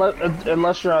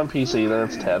 Unless you're on PC, then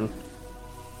it's 10.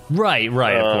 Right, of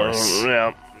course.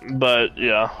 Yeah, but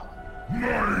yeah.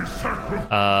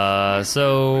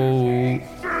 So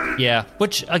yeah,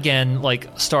 which again,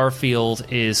 like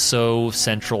Starfield is so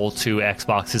central to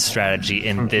Xbox's strategy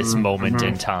in this moment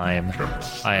in time.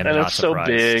 I am and not it's surprised.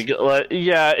 so big. Like,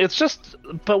 yeah, it's just.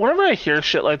 But whenever I hear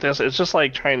shit like this, it's just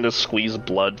like trying to squeeze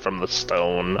blood from the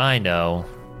stone. I know.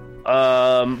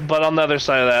 But on the other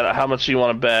side of that, how much do you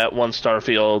want to bet once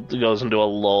Starfield goes into a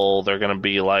lull, they're going to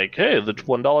be like, hey, the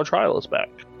 $1 trial is back.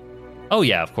 Oh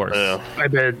yeah, of course. Yeah. I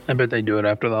bet they do it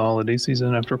after the holiday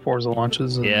season, after Forza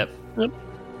launches. Yep.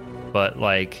 But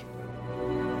like,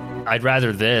 I'd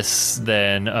rather this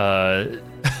than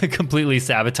completely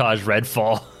sabotage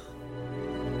Redfall.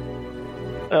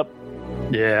 Yep.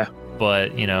 Yeah.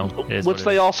 But it is which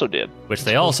they also did. Which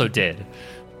they also did.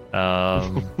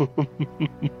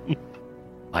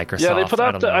 Microsoft. Yeah, they put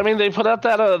out. They put out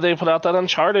that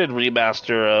Uncharted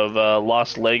remaster of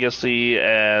Lost Legacy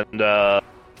and 4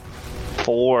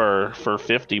 for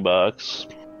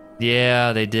 $50.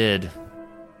 Yeah, they did.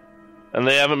 And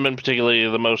they haven't been particularly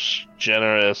the most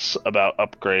generous about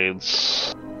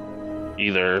upgrades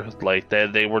either. Like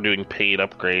they were doing paid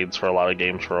upgrades for a lot of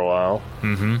games for a while.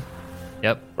 Mm-hmm.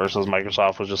 Yep. Versus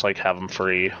Microsoft was just like have them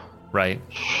free. Right.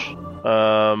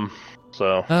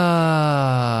 So.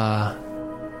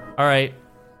 All right.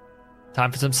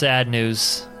 Time for some sad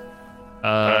news.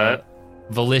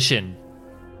 Volition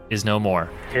is no more.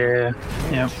 Yeah.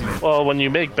 Well, when you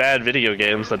make bad video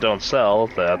games that don't sell,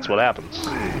 that's what happens.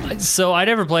 So I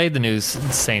never played the new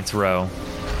Saints Row.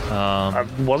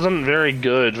 It wasn't very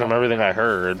good from everything I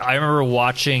heard. I remember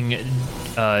watching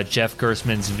Jeff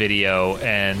Gerstmann's video,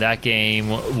 and that game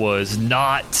was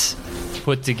not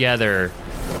put together.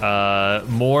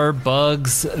 More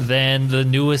bugs than the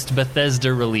newest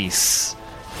Bethesda release.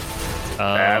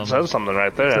 That says something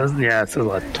right there. It says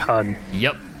a ton.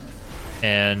 Yep.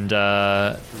 And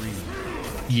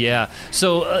yeah,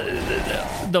 so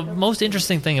the most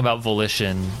interesting thing about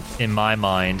Volition in my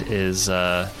mind is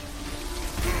there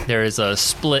is a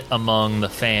split among the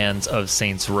fans of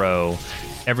Saints Row.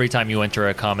 Every time you enter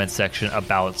a comment section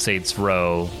about Saints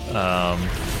Row,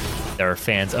 there are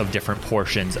fans of different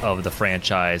portions of the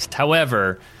franchise.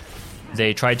 However,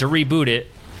 they tried to reboot it,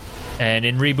 and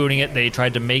in rebooting it, they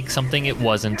tried to make something it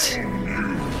wasn't.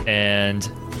 And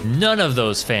none of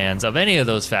those fans of any of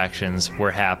those factions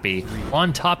were happy,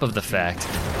 on top of the fact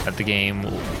that the game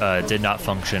did not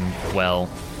function well.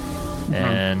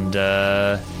 And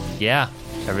yeah,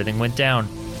 everything went down.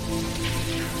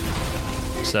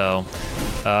 So,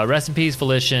 rest in peace,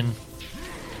 Volition.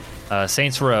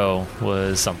 Saints Row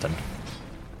was something.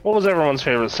 What was everyone's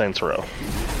favorite Saints Row?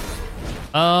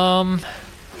 I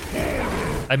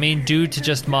mean, due to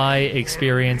just my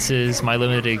experiences, my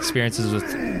limited experiences with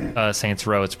Saints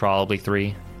Row, it's probably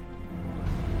 3.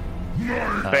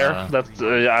 Fair. That's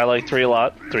I like 3 a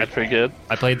lot. 3's pretty good.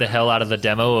 I played the hell out of the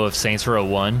demo of Saints Row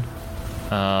 1.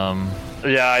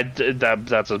 Yeah,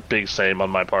 that's a big same on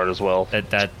my part as well.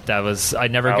 That was I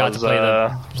never got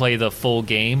to play the full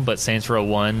game, but Saints Row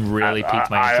 1 really piqued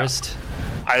my interest.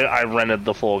 I rented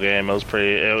the full game. It was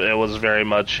it was very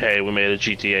much, hey, we made a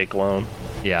GTA clone.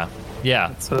 Yeah.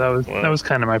 So that was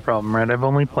kind of my problem, right? I've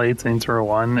only played Saints Row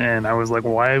 1, and I was like,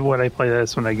 why would I play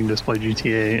this when I can just play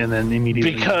GTA? And then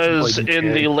immediately because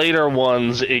in the later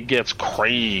ones it gets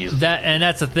crazy.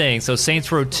 That's the thing. So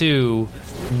Saints Row 2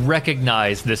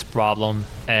 recognized this problem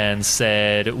and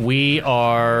said, we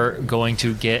are going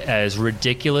to get as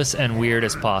ridiculous and weird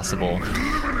as possible.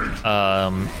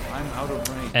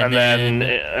 And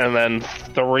then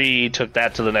 3 took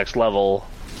that to the next level.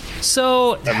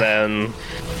 So and then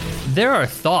there are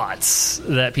thoughts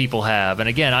that people have, and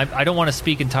again, I don't want to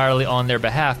speak entirely on their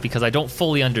behalf because I don't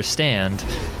fully understand.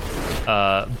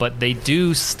 But they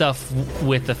do stuff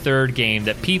with the third game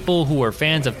that people who are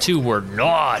fans of 2 were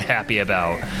not happy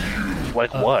about.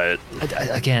 Like what?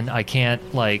 Again, I can't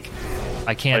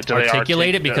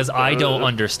articulate it because I don't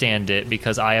understand it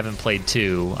because I haven't played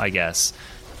 2, I guess.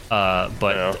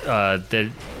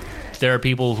 There are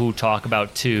people who talk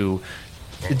about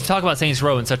Saints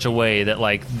Row in such a way that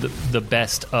like the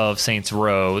best of Saints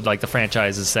Row, like the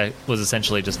franchise was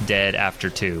essentially just dead after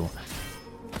 2.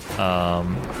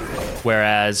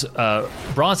 Whereas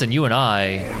Bronson, you and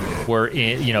I were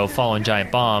in, following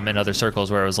Giant Bomb and other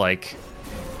circles where it was like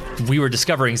we were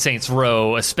discovering Saints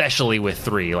Row, especially with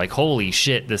 3. Like, holy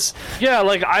shit, this. Yeah,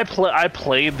 like I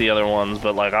played the other ones,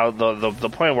 but like the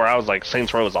point where I was like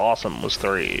Saints Row is awesome was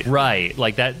 3. Right,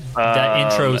 like that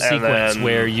intro sequence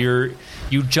where you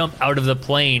jump out of the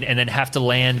plane and then have to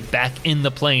land back in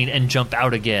the plane and jump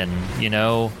out again.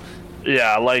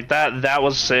 Yeah, like that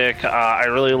was sick. I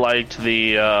really liked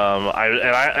the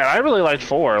I really liked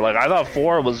 4. Like I thought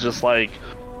 4 was just like,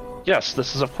 yes,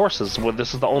 this is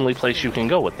the only place you can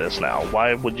go with this now.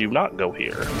 Why would you not go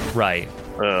here? Right.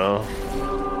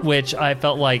 Which I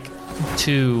felt like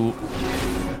 2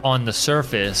 on the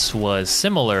surface was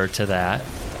similar to that.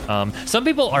 Some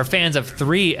people are fans of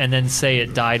 3 and then say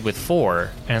it died with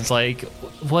 4, and it's like,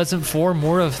 wasn't 4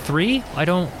 more of 3? I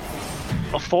don't.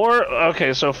 4,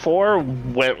 okay, so 4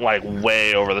 went like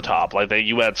way over the top. Like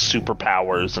you had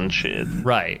superpowers and shit.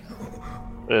 Right.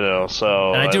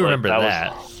 So. And I do remember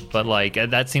that. But like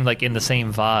that seemed like in the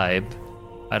same vibe.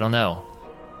 I don't know.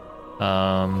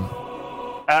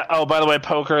 By the way,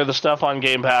 poker, the stuff on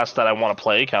Game Pass that I want to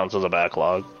play counts as a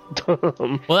backlog.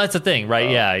 Well, that's the thing, right?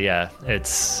 Yeah.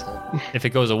 It's if it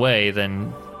goes away,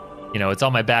 then it's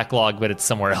on my backlog, but it's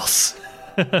somewhere else.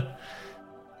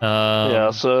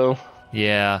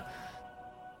 Yeah.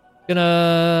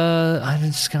 I'm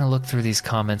just gonna look through these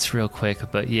comments real quick,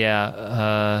 but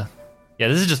yeah,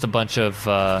 this is just a bunch of.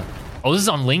 This is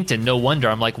on LinkedIn. No wonder.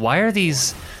 I'm like, why are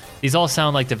these all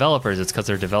sound like developers? It's because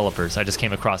they're developers. I just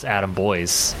came across Adam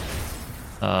Boyce,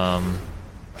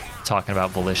 talking about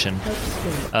Volition.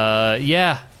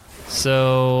 Yeah.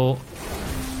 So,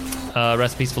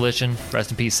 rest in peace, Volition. Rest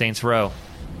in peace, Saints Row.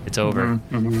 It's over.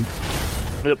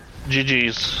 Yep.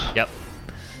 GG's. Yep.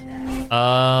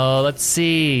 Let's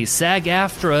see.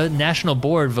 SAG-AFTRA National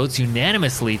Board votes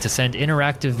unanimously to send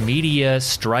interactive media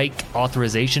strike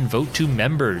authorization vote to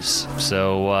members.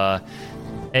 So,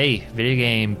 hey, video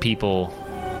game people,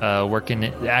 working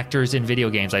actors in video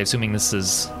games. I'm assuming this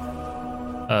is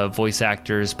voice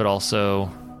actors, but also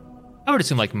I would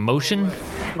assume like motion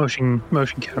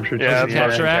capture. Yeah,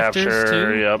 capture actors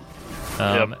too. Yep.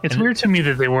 It's weird to me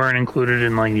that they weren't included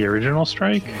in like the original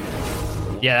strike.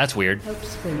 Yeah, that's weird.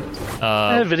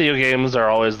 Video games are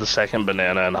always the second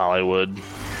banana in Hollywood.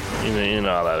 You know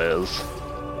how that is.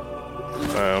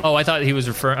 I thought he was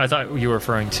referring. I thought you were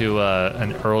referring to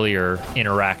an earlier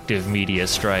interactive media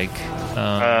strike.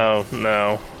 Oh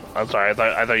no, I'm sorry.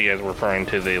 I thought you guys were referring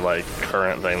to the like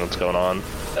current thing that's going on.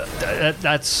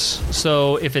 That's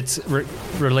so. If it's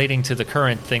relating to the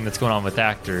current thing that's going on with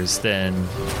actors, then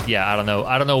yeah, I don't know.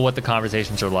 I don't know what the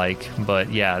conversations are like,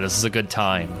 but yeah, this is a good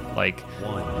time. Like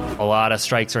a lot of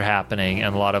strikes are happening,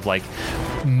 and a lot of like,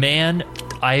 man,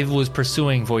 I was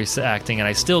pursuing voice acting, and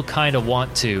I still kind of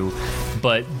want to,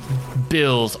 but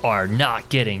bills are not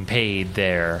getting paid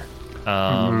there.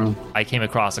 I came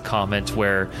across a comment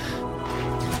where.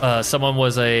 Someone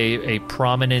was a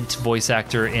prominent voice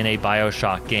actor in a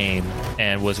BioShock game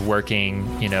and was working,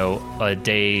 a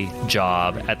day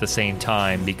job at the same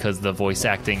time because the voice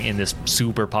acting in this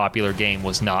super popular game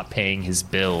was not paying his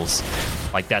bills.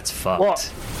 Like, that's fucked. Well,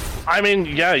 I mean,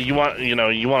 yeah, you want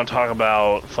to talk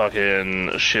about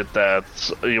fucking shit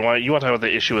that's you want to talk about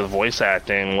the issue with voice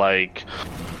acting, like,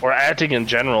 or acting in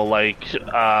general. Like,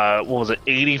 what was it?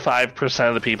 85%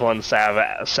 of the people in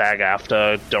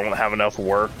SAG-AFTRA don't have enough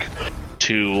work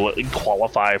to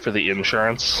qualify for the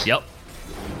insurance. Yep.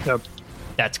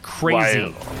 That's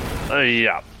crazy.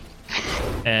 Yeah.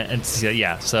 And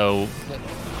yeah, so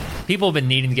people have been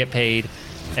needing to get paid.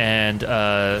 And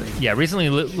recently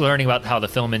learning about how the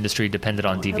film industry depended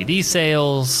on DVD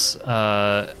sales,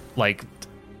 like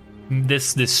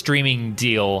this streaming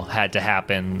deal had to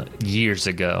happen years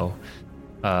ago.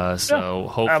 So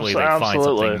hopefully they find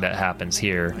something that happens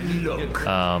here.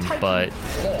 But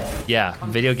yeah,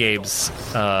 video games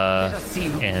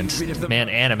and man,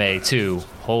 anime too.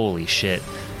 Holy shit.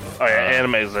 Oh yeah,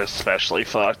 anime is especially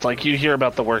fucked. Like, you hear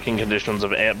about the working conditions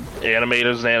of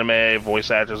animators in anime,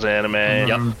 voice actors in anime.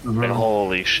 Yep. And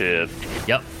holy shit.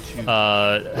 Yep.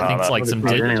 I think it's like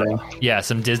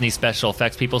some Disney special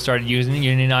effects people started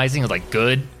unionizing. It was like,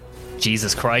 good.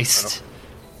 Jesus Christ.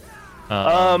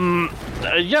 Yeah,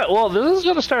 well, this is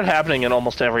going to start happening in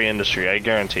almost every industry, I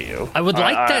guarantee you. I would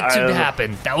like that to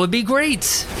happen. That would be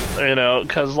great.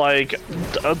 Because, like,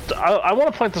 I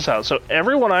want to point this out. So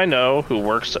everyone I know who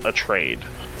works a trade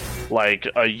like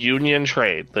a union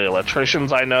trade. The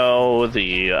electricians I know,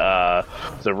 the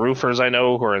roofers I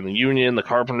know who are in the union, the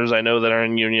carpenters I know that are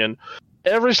in union.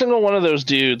 Every single one of those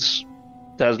dudes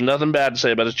has nothing bad to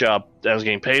say about his job. Is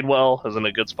getting paid well, is in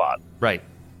a good spot. Right.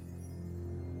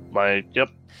 Like,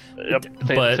 yep.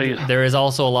 But there is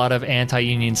also a lot of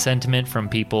anti-union sentiment from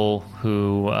people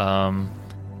who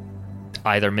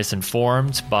either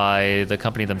misinformed by the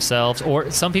company themselves,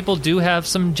 or some people do have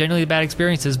some genuinely bad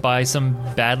experiences by some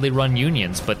badly run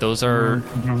unions, but those are,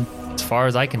 as far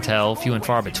as I can tell, few and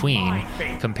far between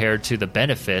compared to the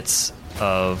benefits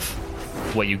of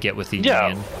what you get with the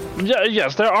union. Yeah,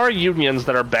 yes, there are unions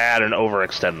that are bad and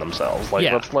overextend themselves.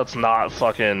 Like, let's not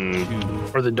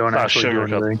fucking... Or they don't actually do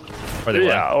anything.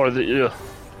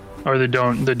 Or they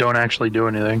don't actually do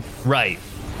anything. Right.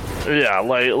 Yeah,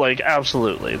 like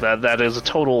absolutely. That is a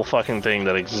total fucking thing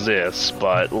that exists,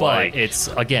 but like it's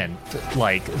again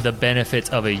like the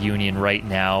benefits of a union right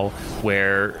now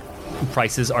where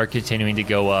prices are continuing to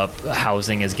go up,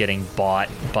 housing is getting bought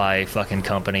by fucking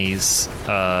companies.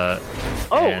 So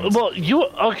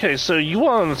you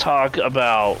want to talk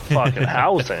about fucking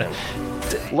housing.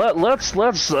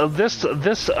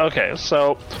 Okay,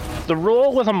 so the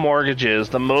rule with a mortgage is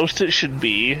the most it should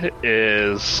be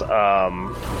is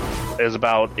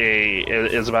about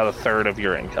a third of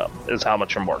your income is how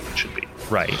much your mortgage should be.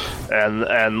 Right.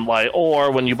 And like,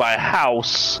 or when you buy a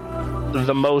house,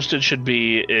 the most it should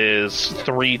be is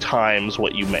 3 times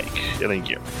what you make in a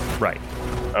year. Right.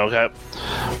 Okay.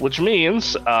 Which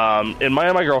means, in my and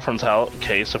my girlfriend's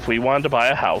case, if we wanted to buy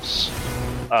a house,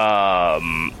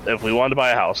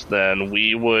 then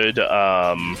we would be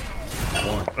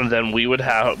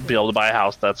able to buy a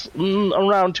house that's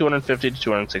around $250,000 to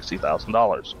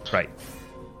 $260,000. Right.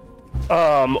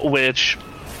 Which,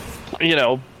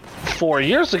 3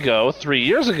 years ago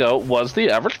was the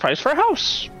average price for a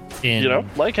house.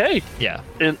 Hey, yeah,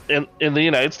 in the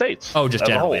United States. Oh, just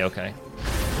generally, okay.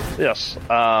 Yes. So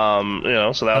that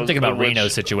I'm thinking about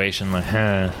Reno's situation. Like,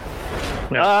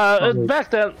 back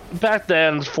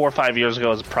then, 4 or 5 years ago,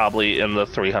 was probably in the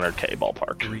 $300K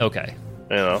ballpark. Okay.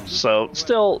 So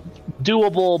still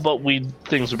doable, but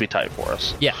things would be tight for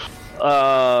us. Yeah.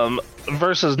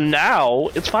 Versus now,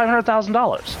 it's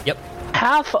 $500,000. Yep.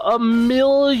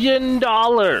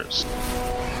 $500,000.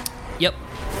 Yep.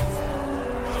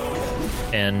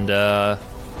 And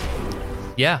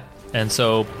and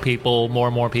so more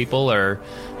and more people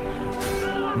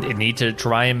need to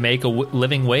try and make a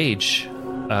living wage,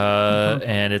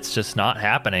 and it's just not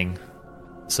happening.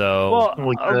 So,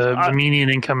 the median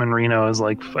income in Reno is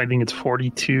I think it's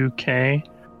 $42K,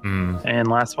 and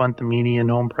last month the median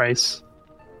home price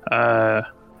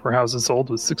for houses sold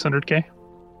was $600K.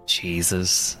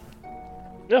 Jesus.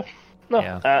 Yeah. No.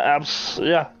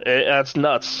 Yeah. That's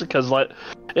nuts because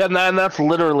and that's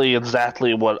literally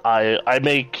exactly what I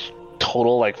make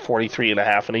total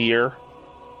 43.5 in a year.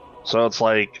 So it's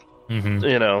at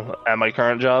my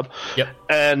current job. Yep.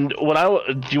 And do you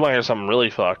want to hear something really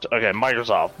fucked? Okay,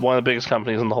 Microsoft, one of the biggest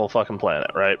companies on the whole fucking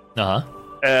planet, right? Uh-huh.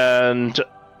 And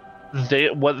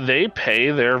what they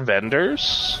pay their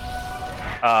vendors,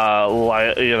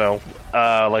 like the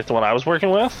one I was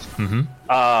working with.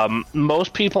 Mm-hmm.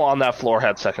 Most people on that floor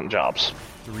had second jobs.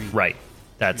 Right.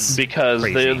 That's because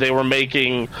crazy. they were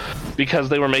making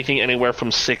anywhere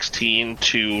from 16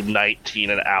 to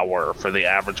 19 an hour for the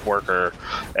average worker.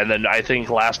 And then I think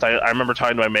I remember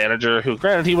talking to my manager, who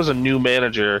granted he was a new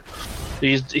manager,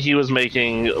 he was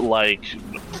making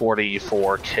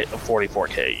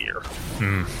 44K a year.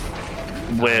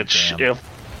 Which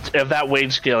if that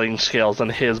wage scaling scales, then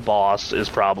his boss is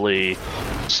probably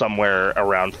somewhere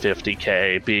around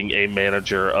 50K, being a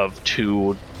manager of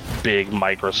 2 big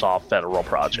Microsoft federal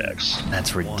projects.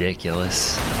 That's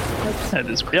ridiculous. That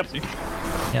is crazy.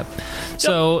 Yep.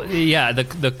 So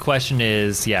the question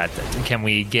is, can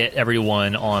we get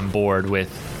everyone on board with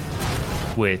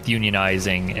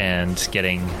unionizing and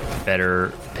getting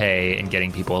better pay and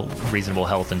getting people reasonable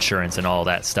health insurance and all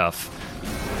that stuff?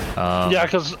 And the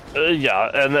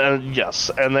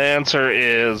answer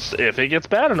is, if it gets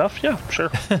bad enough, yeah,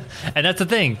 sure. And that's the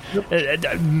thing,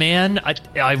 man.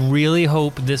 I really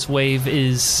hope this wave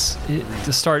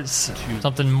starts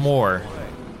something more.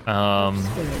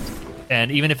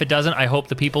 And even if it doesn't, I hope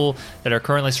the people that are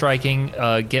currently striking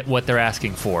get what they're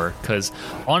asking for. Because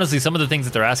honestly, some of the things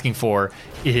that they're asking for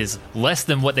is less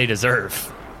than what they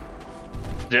deserve.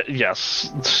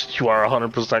 Yes, you are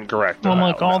 100% correct.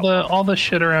 Well, all the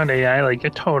shit around AI, I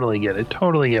totally get it.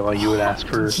 Totally get why you would ask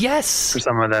for for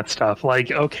some of that stuff.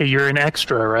 Okay, you're an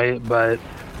extra, right? But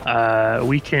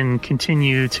we can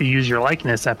continue to use your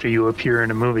likeness after you appear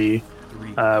in a movie.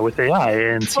 with AI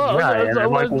and CGI, and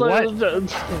I'm like,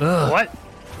 what?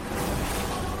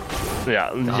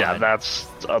 Yeah, that's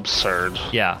absurd.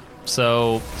 Yeah.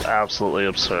 So It's absolutely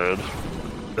absurd.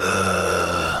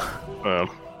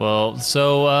 well,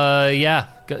 so yeah.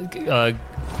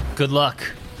 Good luck.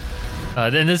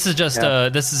 Then this is just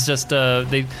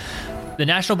the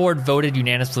National Board voted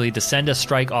unanimously to send a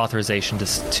strike authorization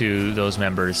to those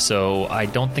members. So I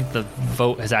don't think the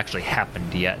vote has actually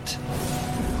happened yet.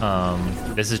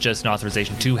 This is just an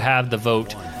authorization to have the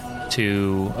vote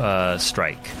to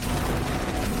strike.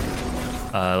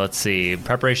 Let's see.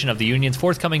 Preparation of the union's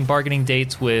forthcoming bargaining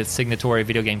dates with signatory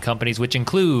video game companies, which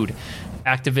include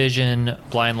Activision,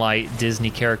 Blind Light, Disney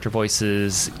Character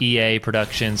Voices, EA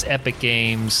Productions, Epic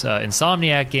Games,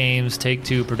 Insomniac Games,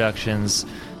 Take-Two Productions,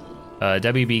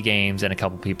 WB Games, and a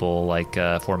couple people like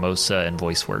Formosa and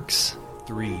VoiceWorks.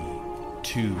 3,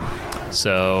 2.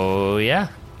 So, yeah.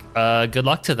 Good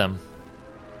luck to them.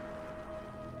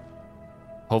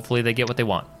 Hopefully they get what they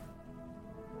want.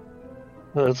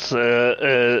 It's not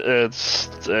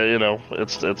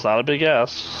a big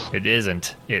ask. It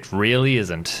isn't. It really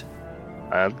isn't.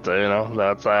 And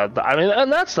that's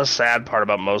and that's the sad part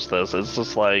about most of this. It's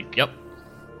just like, yep,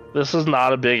 this is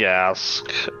not a big ask.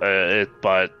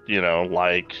 But you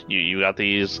got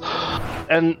these,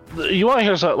 and you want to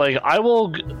hear something? Like,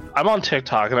 I'm on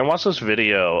TikTok and I watched this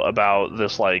video about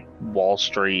this like Wall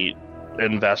Street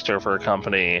investor for a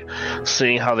company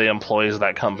seeing how the employees of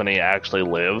that company actually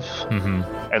live,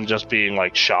 and just being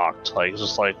like shocked, like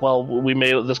just like, well,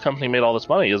 this company made all this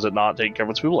money, is it not taking care of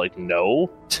its people? Like,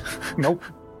 no. Nope.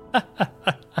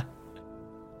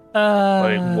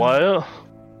 Like, what?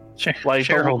 Like,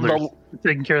 shareholders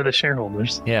taking care of the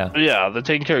shareholders. Yeah, they're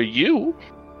taking care of you,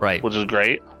 right, which is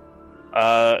great.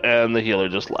 And the healer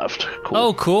just left. Cool.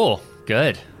 Oh, cool.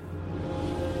 Good.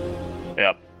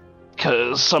 Yep.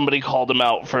 Because somebody called him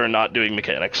out for not doing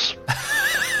mechanics.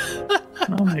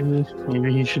 Well,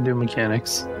 maybe he should do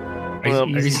mechanics. Are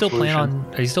you still playing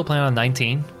on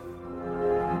 19?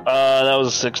 That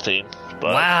was 16.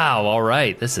 But... Wow. All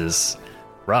right. This is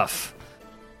rough.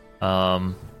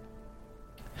 Not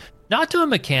doing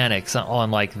mechanics on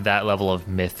like that level of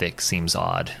mythic seems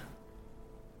odd.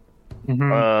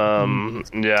 Yeah.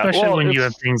 Especially when you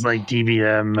have things like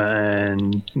DBM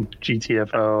and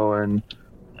GTFO and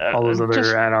all those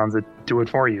other add-ons that do it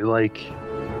for you,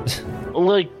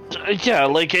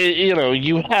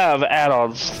 you have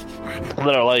add-ons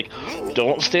that are like,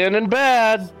 don't stand in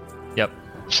bad. Yep.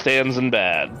 Stands in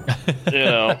bad.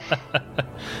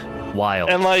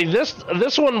 Wild. And like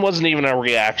this one wasn't even a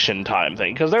reaction time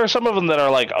thing, because there are some of them that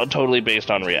are like totally based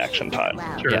on reaction time.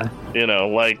 Sure. Yeah.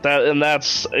 Like that, and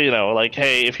that's like,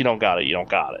 hey, if you don't got it, you don't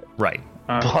got it. Right.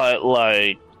 But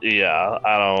like, yeah,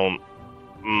 I don't.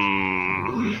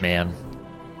 Man.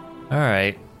 All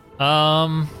right.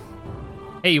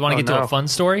 Hey, you want to get to a fun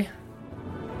story?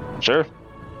 Sure.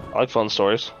 I like fun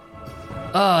stories.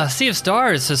 Sea of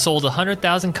Stars has sold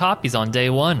 100,000 copies on day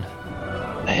one.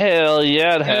 Hell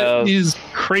yeah, it has. It is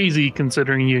crazy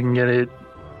considering you can get it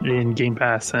in Game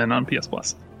Pass and on PS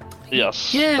Plus.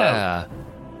 Yes. Yeah.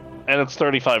 And it's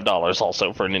 $35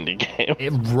 also for an indie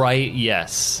game. Right,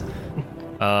 yes.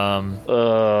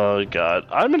 Oh god,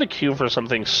 I'm in a queue for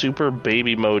something super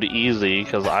baby mode easy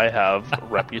because I have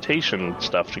reputation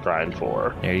stuff to grind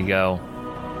for. There you go.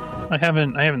 I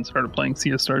haven't started playing Sea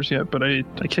of Stars yet, but I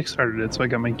kickstarted it, so I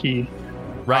got my key.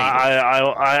 Right.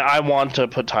 I want to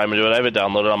put time into it. I have it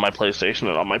downloaded on my PlayStation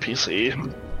and on my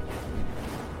PC.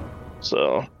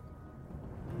 So,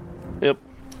 yep.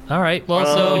 All right. Well,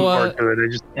 so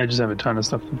I just have a ton of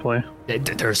stuff to play.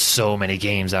 There's so many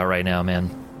games out right now,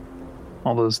 man.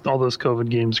 All those COVID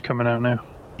games are coming out now.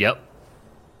 Yep.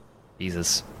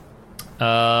 Jesus.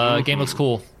 Game looks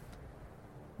cool.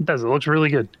 It does. It looks really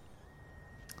good.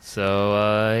 So,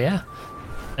 yeah.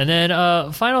 And then,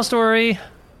 final story.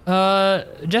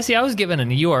 Jesse, I was given a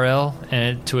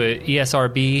URL to an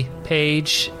ESRB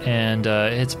page, and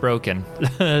it's broken.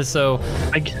 So,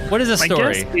 what is the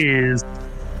story? My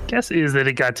guess is that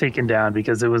it got taken down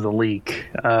because it was a leak.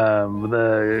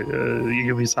 Ubisoft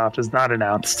has not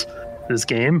announced this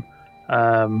game,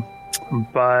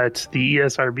 but the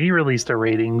ESRB released a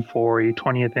rating for a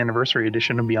 20th anniversary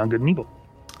edition of Beyond Good and Evil.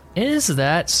 Is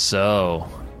that so?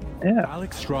 Yeah.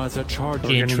 Alex draws a charge. We're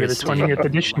going to get a 20th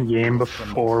edition game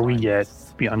before we get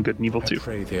Beyond Good and Evil 2.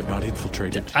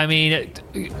 I mean,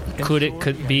 could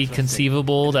it be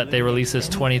conceivable that they release this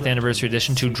 20th anniversary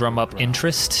edition to drum up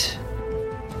interest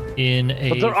in a...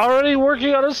 But they're already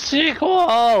working on a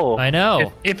sequel! I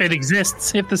know. If it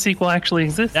exists, if the sequel actually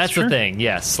exists. That's sure. the thing,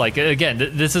 yes. Like, again,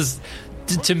 this is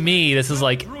to me, this is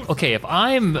like, okay, if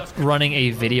I'm running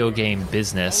a video game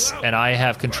business and I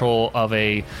have control of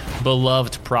a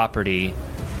beloved property,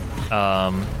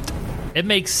 it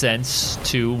makes sense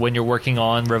to, when you're working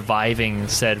on reviving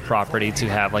said property, to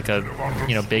have like a,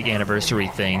 big anniversary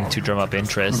thing to drum up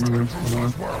interest.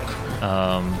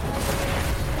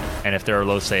 And if there are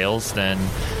low sales, then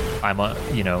I'm,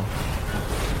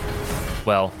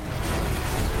 well,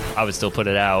 I would still put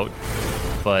it out.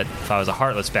 But if I was a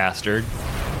heartless bastard,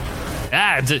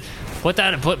 put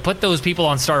those people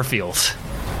on Starfield.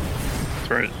 That's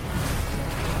right.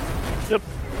 Yep.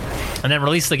 And then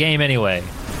release the game anyway.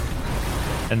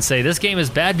 And say, this game is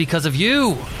bad because of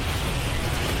you.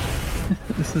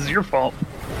 This is your fault.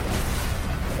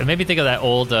 It made me think of that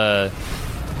old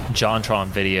JonTron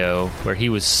video where he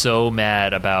was so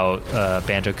mad about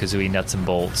Banjo-Kazooie Nuts and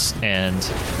Bolts, and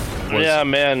yeah,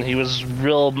 man, he was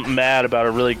real mad about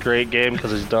a really great game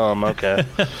because he's dumb. Okay.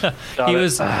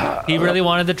 He really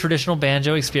wanted the traditional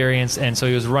Banjo experience, and so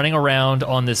he was running around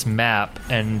on this map,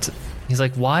 and he's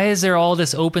like, why is there all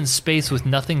this open space with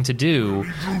nothing to do?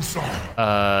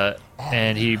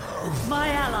 And he was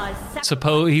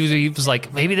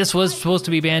like, maybe this was supposed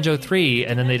to be Banjo 3,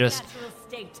 and then they just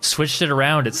switched it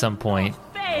around at some point.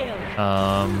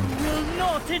 I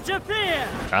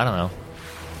don't know.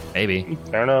 Maybe.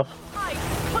 Fair enough.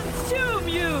 Consume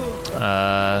you.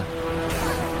 And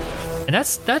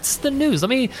that's the news. Let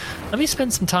me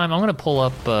spend some time. I'm gonna pull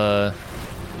up a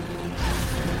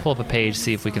page,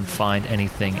 see if we can find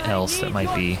anything else that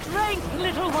might be. I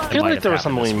feel like there was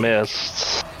something we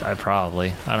missed. I don't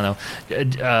know.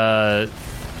 Is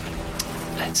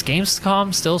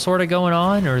Gamescom still sort of going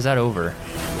on, or is that over?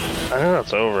 I think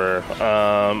that's over.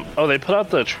 They put out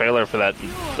the trailer for that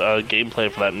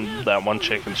gameplay for that one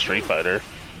chick in Street Fighter.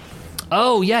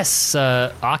 Oh yes,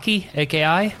 Aki,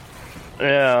 AKI.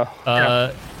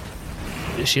 Yeah.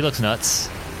 She looks nuts.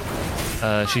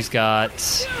 She's got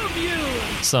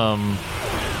some.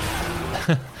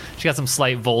 She got some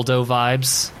slight Voldo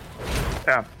vibes.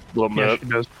 Yeah, A little yeah, bit. she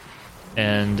does.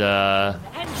 And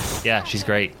yeah, she's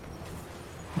great.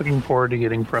 Looking forward to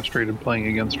getting frustrated playing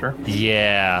against her.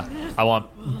 Yeah, I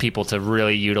want people to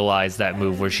really utilize that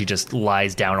move where she just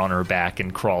lies down on her back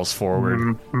and crawls forward.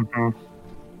 Mm-hmm.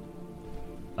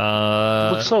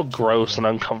 It looks so gross and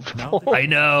uncomfortable. I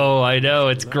know,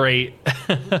 it's great.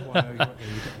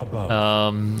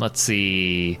 Let's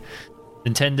see.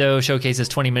 Nintendo showcases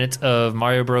 20 minutes of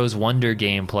Mario Bros. Wonder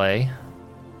gameplay.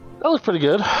 That looks pretty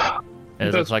good.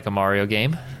 It looks like a Mario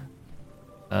game.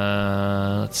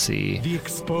 Let's see. The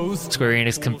exposed Square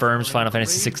Enix confirms Final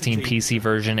Fantasy XVI PC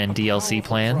version and DLC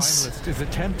plans. is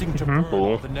attempting to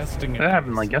Cool. the nesting. That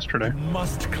happened like yesterday.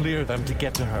 Must clear them to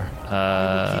get to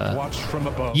her. Keep watch from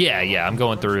above. Yeah, I'm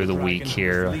going through the week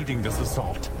here. Leading this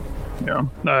assault.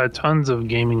 Yeah, tons of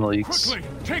gaming leaks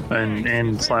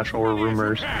and slash or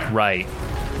rumors. Right.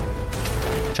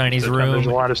 Chinese There's room.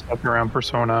 a lot of stuff around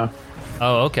Persona.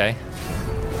 Oh, okay.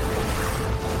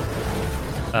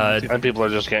 And people are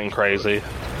just getting crazy.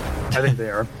 I think they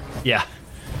are. Yeah.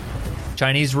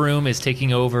 Chinese room is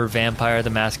taking over Vampire the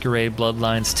Masquerade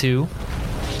Bloodlines 2.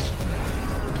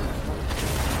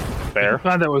 Fair. I'm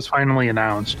glad that was finally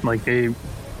announced. Like there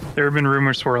have been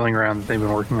rumors swirling around that they've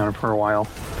been working on it for a while.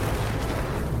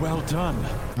 Well done.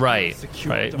 Right.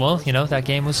 Well, that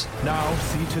game was Now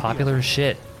see to popular as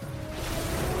shit.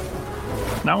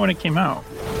 Not when it came out.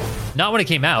 Not when it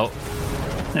came out,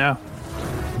 Yeah,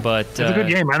 but it's a good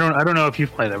game. I don't know if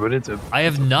you've played it, but it's a. I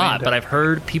have not, but I've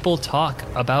heard people talk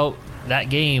about that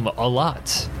game a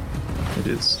lot. It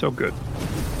is so good.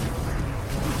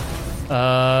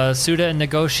 Suda and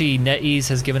Nagoshi, NetEase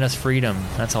has given us freedom.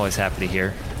 That's always happy to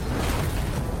hear.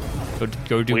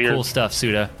 Go do Weird. cool stuff,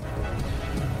 Suda.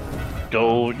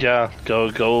 Go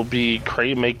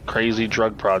make crazy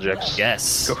drug projects.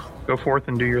 Yes. Go forth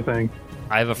and do your thing.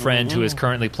 I have a friend who is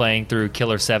currently playing through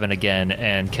Killer 7 again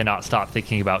and cannot stop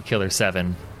thinking about Killer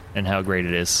 7 and how great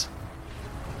it is.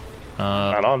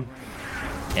 Right on.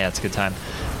 Yeah, it's a good time.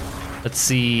 Let's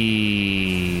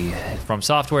see. From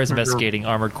Software is investigating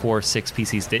Armored Core 6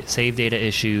 PC save data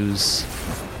issues.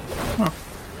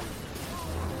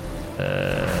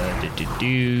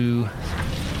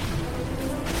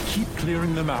 keep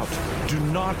clearing them out. Do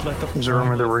not let the. There's a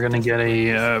rumor that we're going to get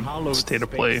a state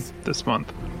of play this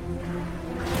month.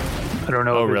 I don't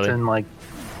know if it's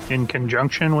in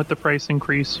conjunction with the price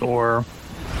increase or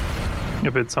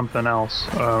if it's something else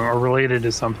or related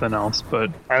to something else. But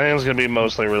I think it's going to be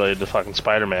mostly related to fucking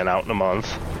Spider-Man out in a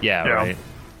month. Yeah, right.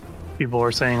 People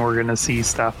are saying we're going to see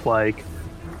stuff like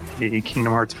the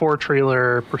Kingdom Hearts 4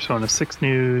 trailer, Persona 6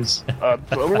 news.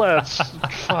 Let's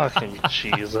fucking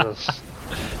Jesus.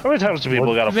 How many times do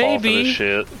people gotta fall for Maybe. this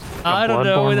shit? I don't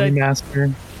know. Bloodborne That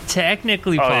remaster.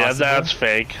 technically Oh possible. yeah, that's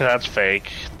fake. That's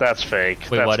fake. That's fake.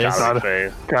 Wait, that's what is? gotta be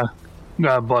fake.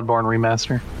 Bloodborne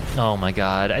remaster. Oh my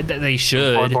god, they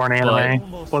should. Bloodborne anime.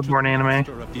 Bloodborne anime.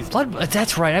 Blood.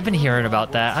 That's right. I've been hearing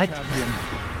about that.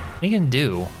 What you can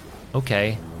do?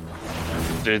 Okay.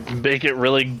 Dude, make it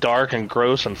really dark and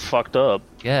gross and fucked up.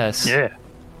 Yes. Yeah.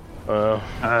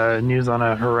 News on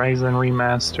a Horizon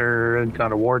remaster,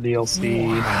 God of War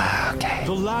DLC. Okay.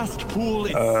 The last pool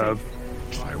is safe.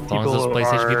 As long as those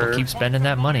PlayStation people keep spending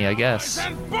that money, I guess.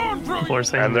 People are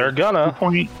saying And they're gonna.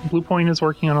 Blue Point is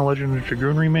working on a Legend of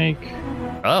Dragoon remake.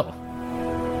 Oh.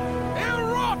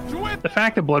 The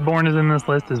fact that Bloodborne is in this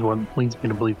list is what leads me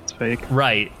to believe it's fake.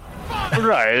 Right.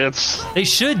 Right, it's... They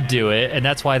should do it, and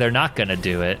that's why they're not going to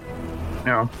do it.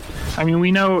 No. I mean,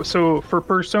 we know, so for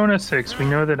Persona 6, we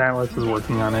know that Atlas is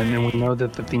working on it, and we know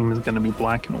that the theme is going to be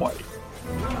black and white.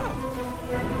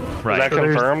 Right. Is that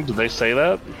confirmed? Did they say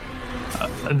that?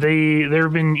 There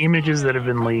have been images that have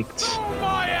been leaked.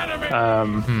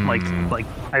 Like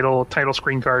title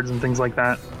screen cards and things like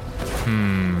that.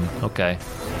 Okay.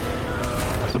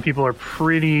 So people are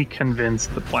pretty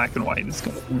convinced that black and white is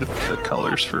going to be the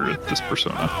colors for this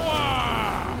Persona.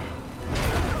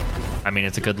 I mean,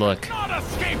 it's a good look.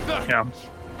 Yeah.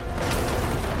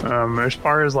 As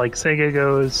far as like Sega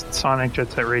goes, Sonic, Jet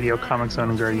Set Radio, Comic Zone,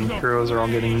 and Guardian Heroes are all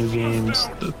getting new games,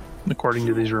 according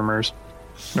to these rumors.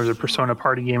 There's a Persona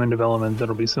Party game in development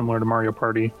that'll be similar to Mario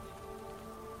Party.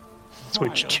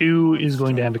 Switch 2 is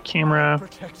going to have a camera.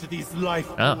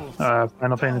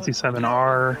 Final Fantasy VII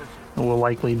R will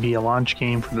likely be a launch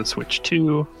game for the Switch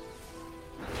 2.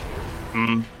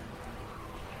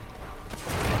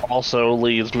 Also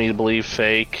leads me to believe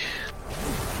fake.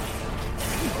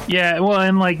 Yeah, well,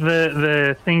 and like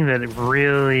the thing that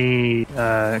really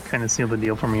kind of sealed the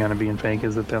deal for me on it being fake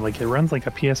is that they're like, it runs like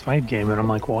a PS5 game, and I'm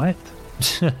like, what?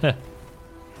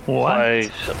 What? Like,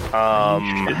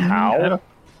 how?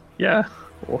 Yeah.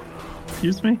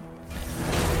 Excuse me?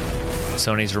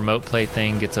 Sony's Remote Play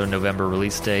thing gets a November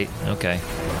release date. Okay.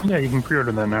 Yeah, you can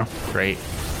pre-order that now. Great.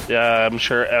 Yeah, I'm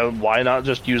sure. Why not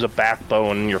just use a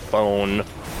backbone in your phone?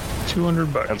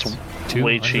 $200. That's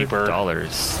way cheaper.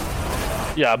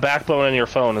 $200. Yeah, a backbone in your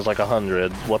phone is like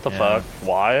 $100. What the fuck?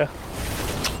 Why?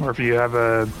 Or if you have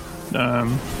a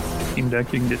Steam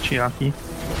Deck, you can get Chiaki.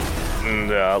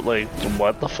 Yeah, like,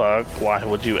 what the fuck? Why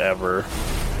would you ever?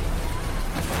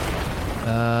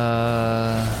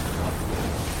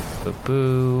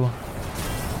 Boo.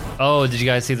 Oh, did you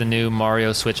guys see the new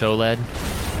Mario Switch OLED?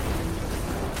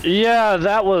 Yeah,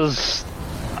 that was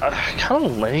kind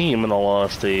of lame, in all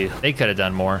honesty. They could have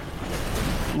done more.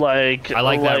 Like, I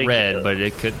like that red, but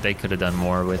they could have done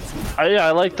more with. Yeah,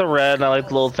 I like the red, and I like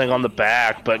the little thing on the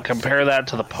back. But compare that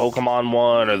to the Pokemon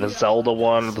one, or the Zelda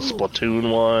one, or the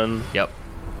Splatoon one. Yep.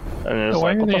 And it's So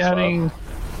why like, are what they the fuck? adding,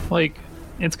 like,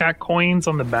 it's got coins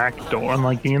on the back door, on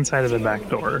like the inside of the back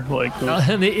door, like,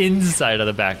 On the inside of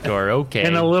the back door. Okay.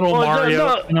 and a little Well, Mario,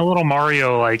 no. and a little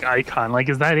Mario like icon. Like,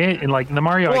 is that it? And like the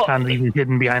Mario Well, icon's even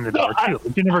hidden behind the door too.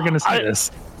 Like, you're never gonna see this.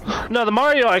 No, the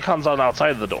Mario icon's on outside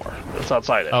of the door. It's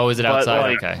outside it. Oh, is it But,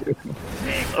 outside? like, Okay.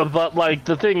 But like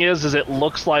the thing is it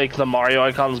looks like the Mario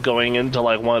icon's going into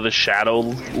like one of the shadow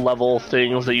level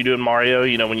things that you do in Mario.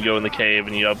 You know, when you go in the cave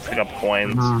and you pick up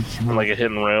coins in like a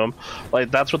hidden room. Like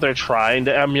that's what they're trying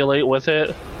to emulate with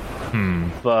it.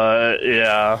 But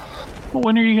yeah, Well,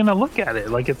 when are you gonna look at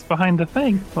it? Like, it's behind the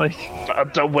thing. Like,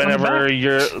 whenever back.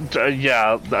 you're,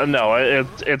 no,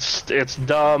 it's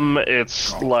dumb.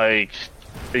 It's like,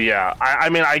 yeah. I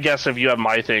mean, I guess if you have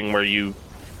my thing where you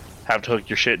have to hook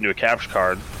your shit into a capture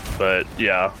card, but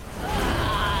yeah.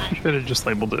 you should have just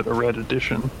labeled it a red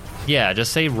edition. Yeah,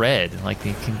 just say red. Like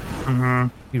it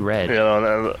can be red. You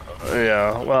know,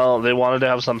 yeah. Well, they wanted to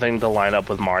have something to line up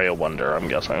with Mario Wonder, I'm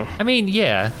guessing. I mean,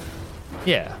 yeah.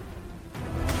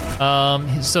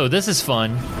 So this is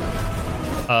fun.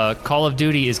 Call of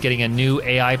Duty is getting a new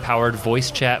AI-powered voice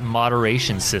chat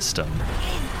moderation system.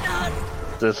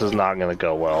 This is not going to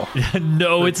go well.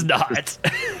 No, it's not.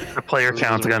 The player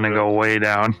count's gonna go way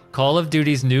down. Call of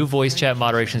Duty's new voice chat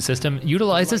moderation system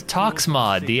utilizes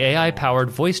ToxMod, the AI-powered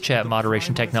voice chat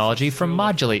moderation technology from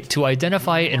Modulate, to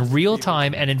identify in real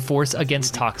time and enforce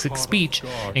against toxic speech,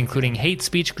 including hate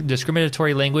speech,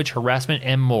 discriminatory language, harassment,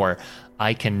 and more.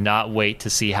 I cannot wait to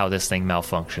see how this thing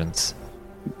malfunctions.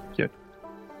 Yeah.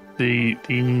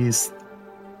 These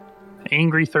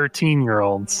angry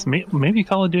 13-year-olds. Maybe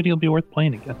Call of Duty will be worth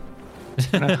playing again.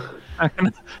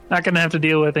 Not gonna have to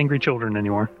deal with angry children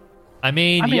anymore. I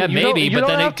mean, you maybe, don't, but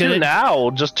then have it could. to now.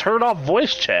 Just turn off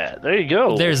voice chat. There you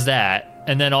go. There's that,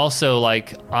 and then also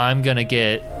like I'm gonna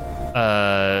get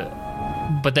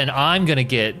But then I'm gonna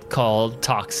get called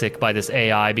toxic by this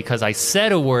AI because I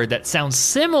said a word that sounds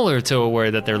similar to a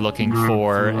word that they're looking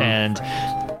for, and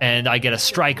I get a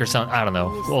strike or something. I don't know.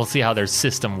 We'll see how their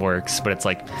system works, but it's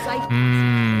like,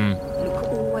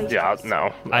 Yeah,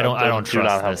 no. I don't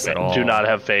trust this at all. Do not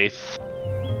have faith.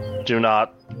 Do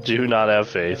not have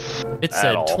faith. It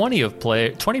said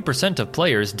 20% of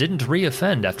players didn't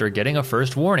re-offend after getting a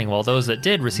first warning, while those that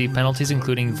did receive penalties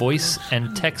including voice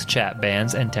and text chat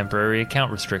bans and temporary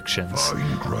account restrictions.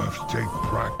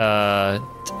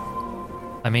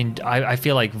 I mean, I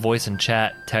feel like voice and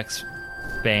text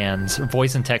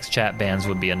chat bans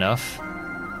would be enough.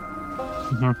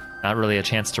 Mm-hmm. Not really a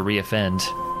chance to re-offend.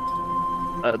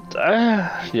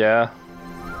 Yeah.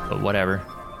 But whatever.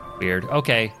 Weird.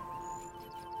 Okay.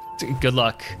 Good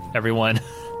luck, everyone.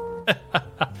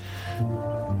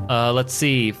 Let's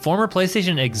see. Former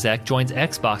PlayStation exec joins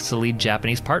Xbox to lead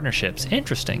Japanese partnerships.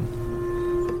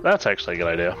 Interesting. That's actually a good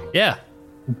idea. Yeah.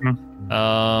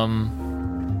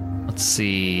 Mm-hmm. Let's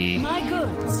see. My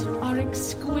goods are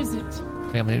exquisite.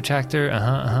 Family new chapter.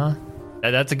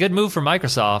 That's a good move for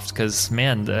Microsoft because,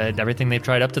 man, everything they've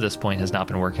tried up to this point has not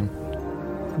been working.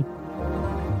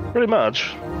 Pretty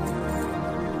much.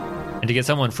 And to get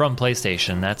someone from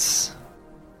PlayStation, that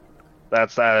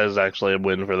is actually a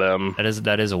win for them.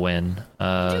 That is a win.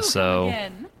 So.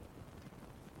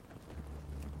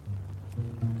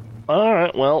 All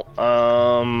right. Well,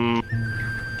 I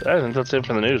think that's it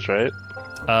for the news, right?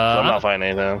 I'm not finding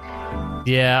anything.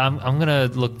 Yeah, I'm gonna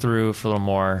look through for a little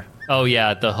more. Oh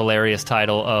yeah, the hilarious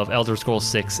title of Elder Scrolls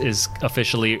 6 is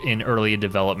officially in early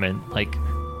development. Like,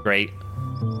 great.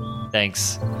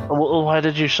 Thanks. Why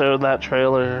did you show that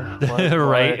trailer?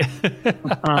 Right.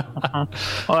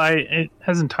 Well,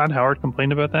 hasn't Todd Howard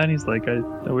complained about that? He's like, I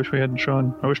wish we hadn't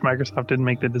shown. I wish Microsoft didn't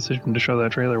make the decision to show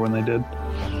that trailer when they did.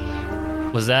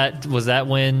 Was that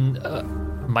when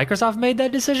Microsoft made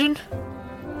that decision?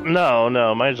 No,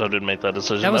 Microsoft didn't make that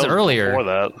decision. That was earlier. Before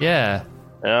that. Yeah.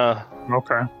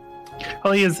 Okay.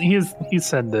 Well, he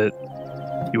said that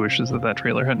he wishes that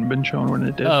trailer hadn't been shown when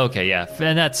it did. Oh, okay, yeah,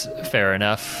 and that's fair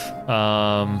enough.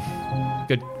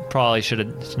 Good, probably should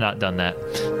have not done that.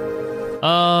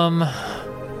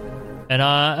 And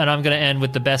I'm gonna end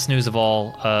with the best news of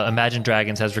all. Imagine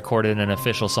Dragons has recorded an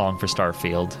official song for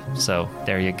Starfield. So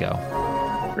there you go.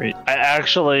 Great. I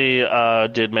actually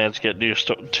did manage to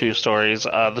get two stories.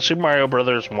 The Super Mario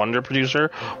Brothers Wonder producer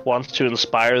wants to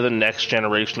inspire the next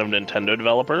generation of Nintendo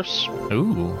developers.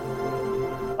 Ooh.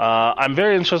 I'm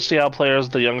very interested to see how players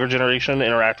of the younger generation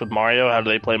interact with Mario. How do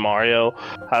they play Mario?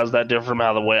 How does that differ from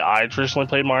how the way I traditionally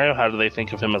played Mario? How do they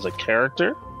think of him as a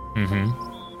character? Mm-hmm.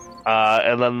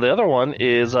 And then the other one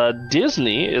is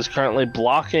Disney is currently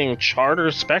blocking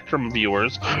Charter Spectrum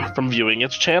viewers from viewing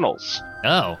its channels.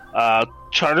 Oh.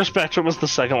 Charter Spectrum is the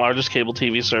second largest cable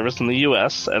TV service in the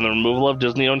U.S., and the removal of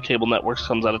Disney-owned cable networks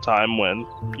comes at a time when,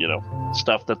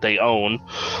 stuff that they own,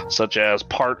 such as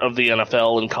part of the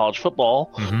NFL and college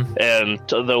football, and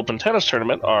the Open Tennis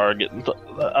Tournament are getting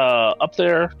up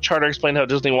there. Charter explained how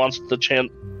Disney wants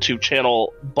to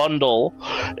channel bundle,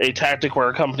 a tactic where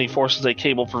a company forces a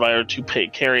cable provider to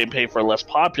carry and pay for less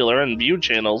popular and viewed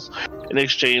channels in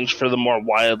exchange for the more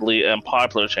widely and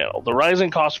popular channel. The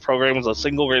rising cost of programming is the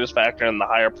single greatest factor in the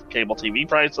higher cable TV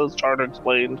prices, Charter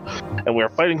explained, and we are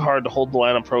fighting hard to hold the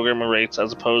line on programming rates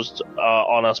as opposed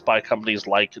on us by companies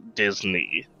like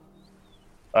Disney.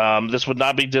 This would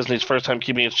not be Disney's first time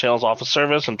keeping its channels off of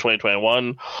service. In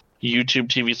 2021, YouTube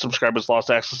TV subscribers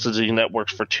lost access to Disney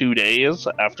networks for 2 days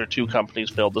after two companies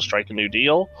failed to strike a new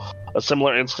deal. A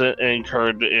similar incident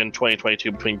occurred in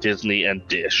 2022 between Disney and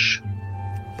Dish.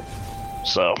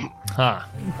 So,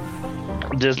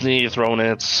 Disney throwing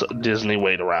its Disney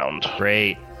weight around.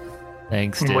 Great.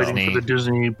 Thanks, I'm Disney. waiting for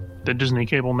the Disney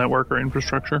cable network or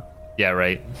infrastructure. Yeah,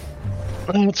 right.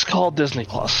 It's called Disney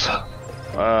Plus.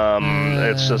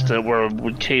 It's just that where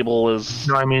cable is.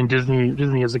 No, I mean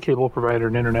Disney is a cable provider,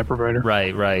 an internet provider.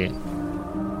 Right.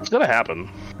 It's gonna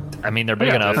happen. I mean, they're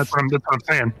big enough. That's what I'm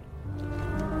saying.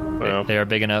 They are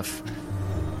big enough.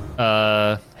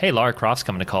 Hey, Lara Croft's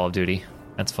coming to Call of Duty.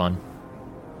 That's fun.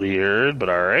 Weird, but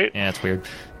all right. Yeah, it's weird.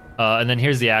 And then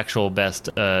here's the actual best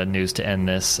news to end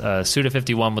this.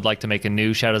 Suda51 would like to make a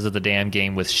new Shadows of the Dam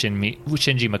game with Shinji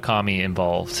Mikami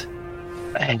involved.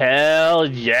 Hell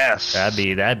yes.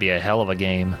 That'd be a hell of a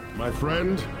game. My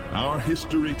friend, our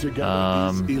history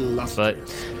together is illustrious. But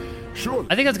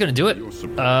I think that's going to do it.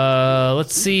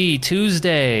 Let's see.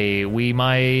 Tuesday, we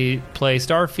might play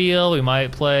Starfield. We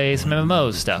might play some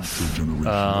MMO stuff.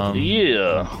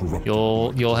 Yeah.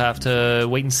 You'll have to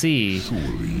wait and see.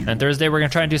 And Thursday, we're going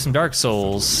to try and do some Dark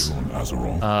Souls.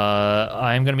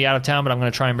 I'm going to be out of town, but I'm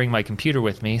going to try and bring my computer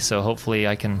with me, so hopefully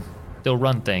I can still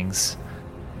run things.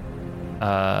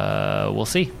 We'll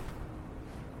see.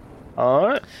 All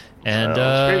right. And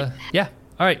yeah.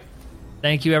 All right.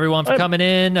 Thank you, everyone, for coming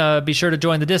in. Be sure to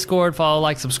join the Discord, follow,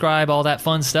 like, subscribe, all that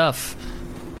fun stuff.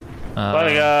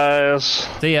 Bye, guys.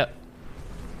 See ya.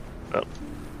 Oh.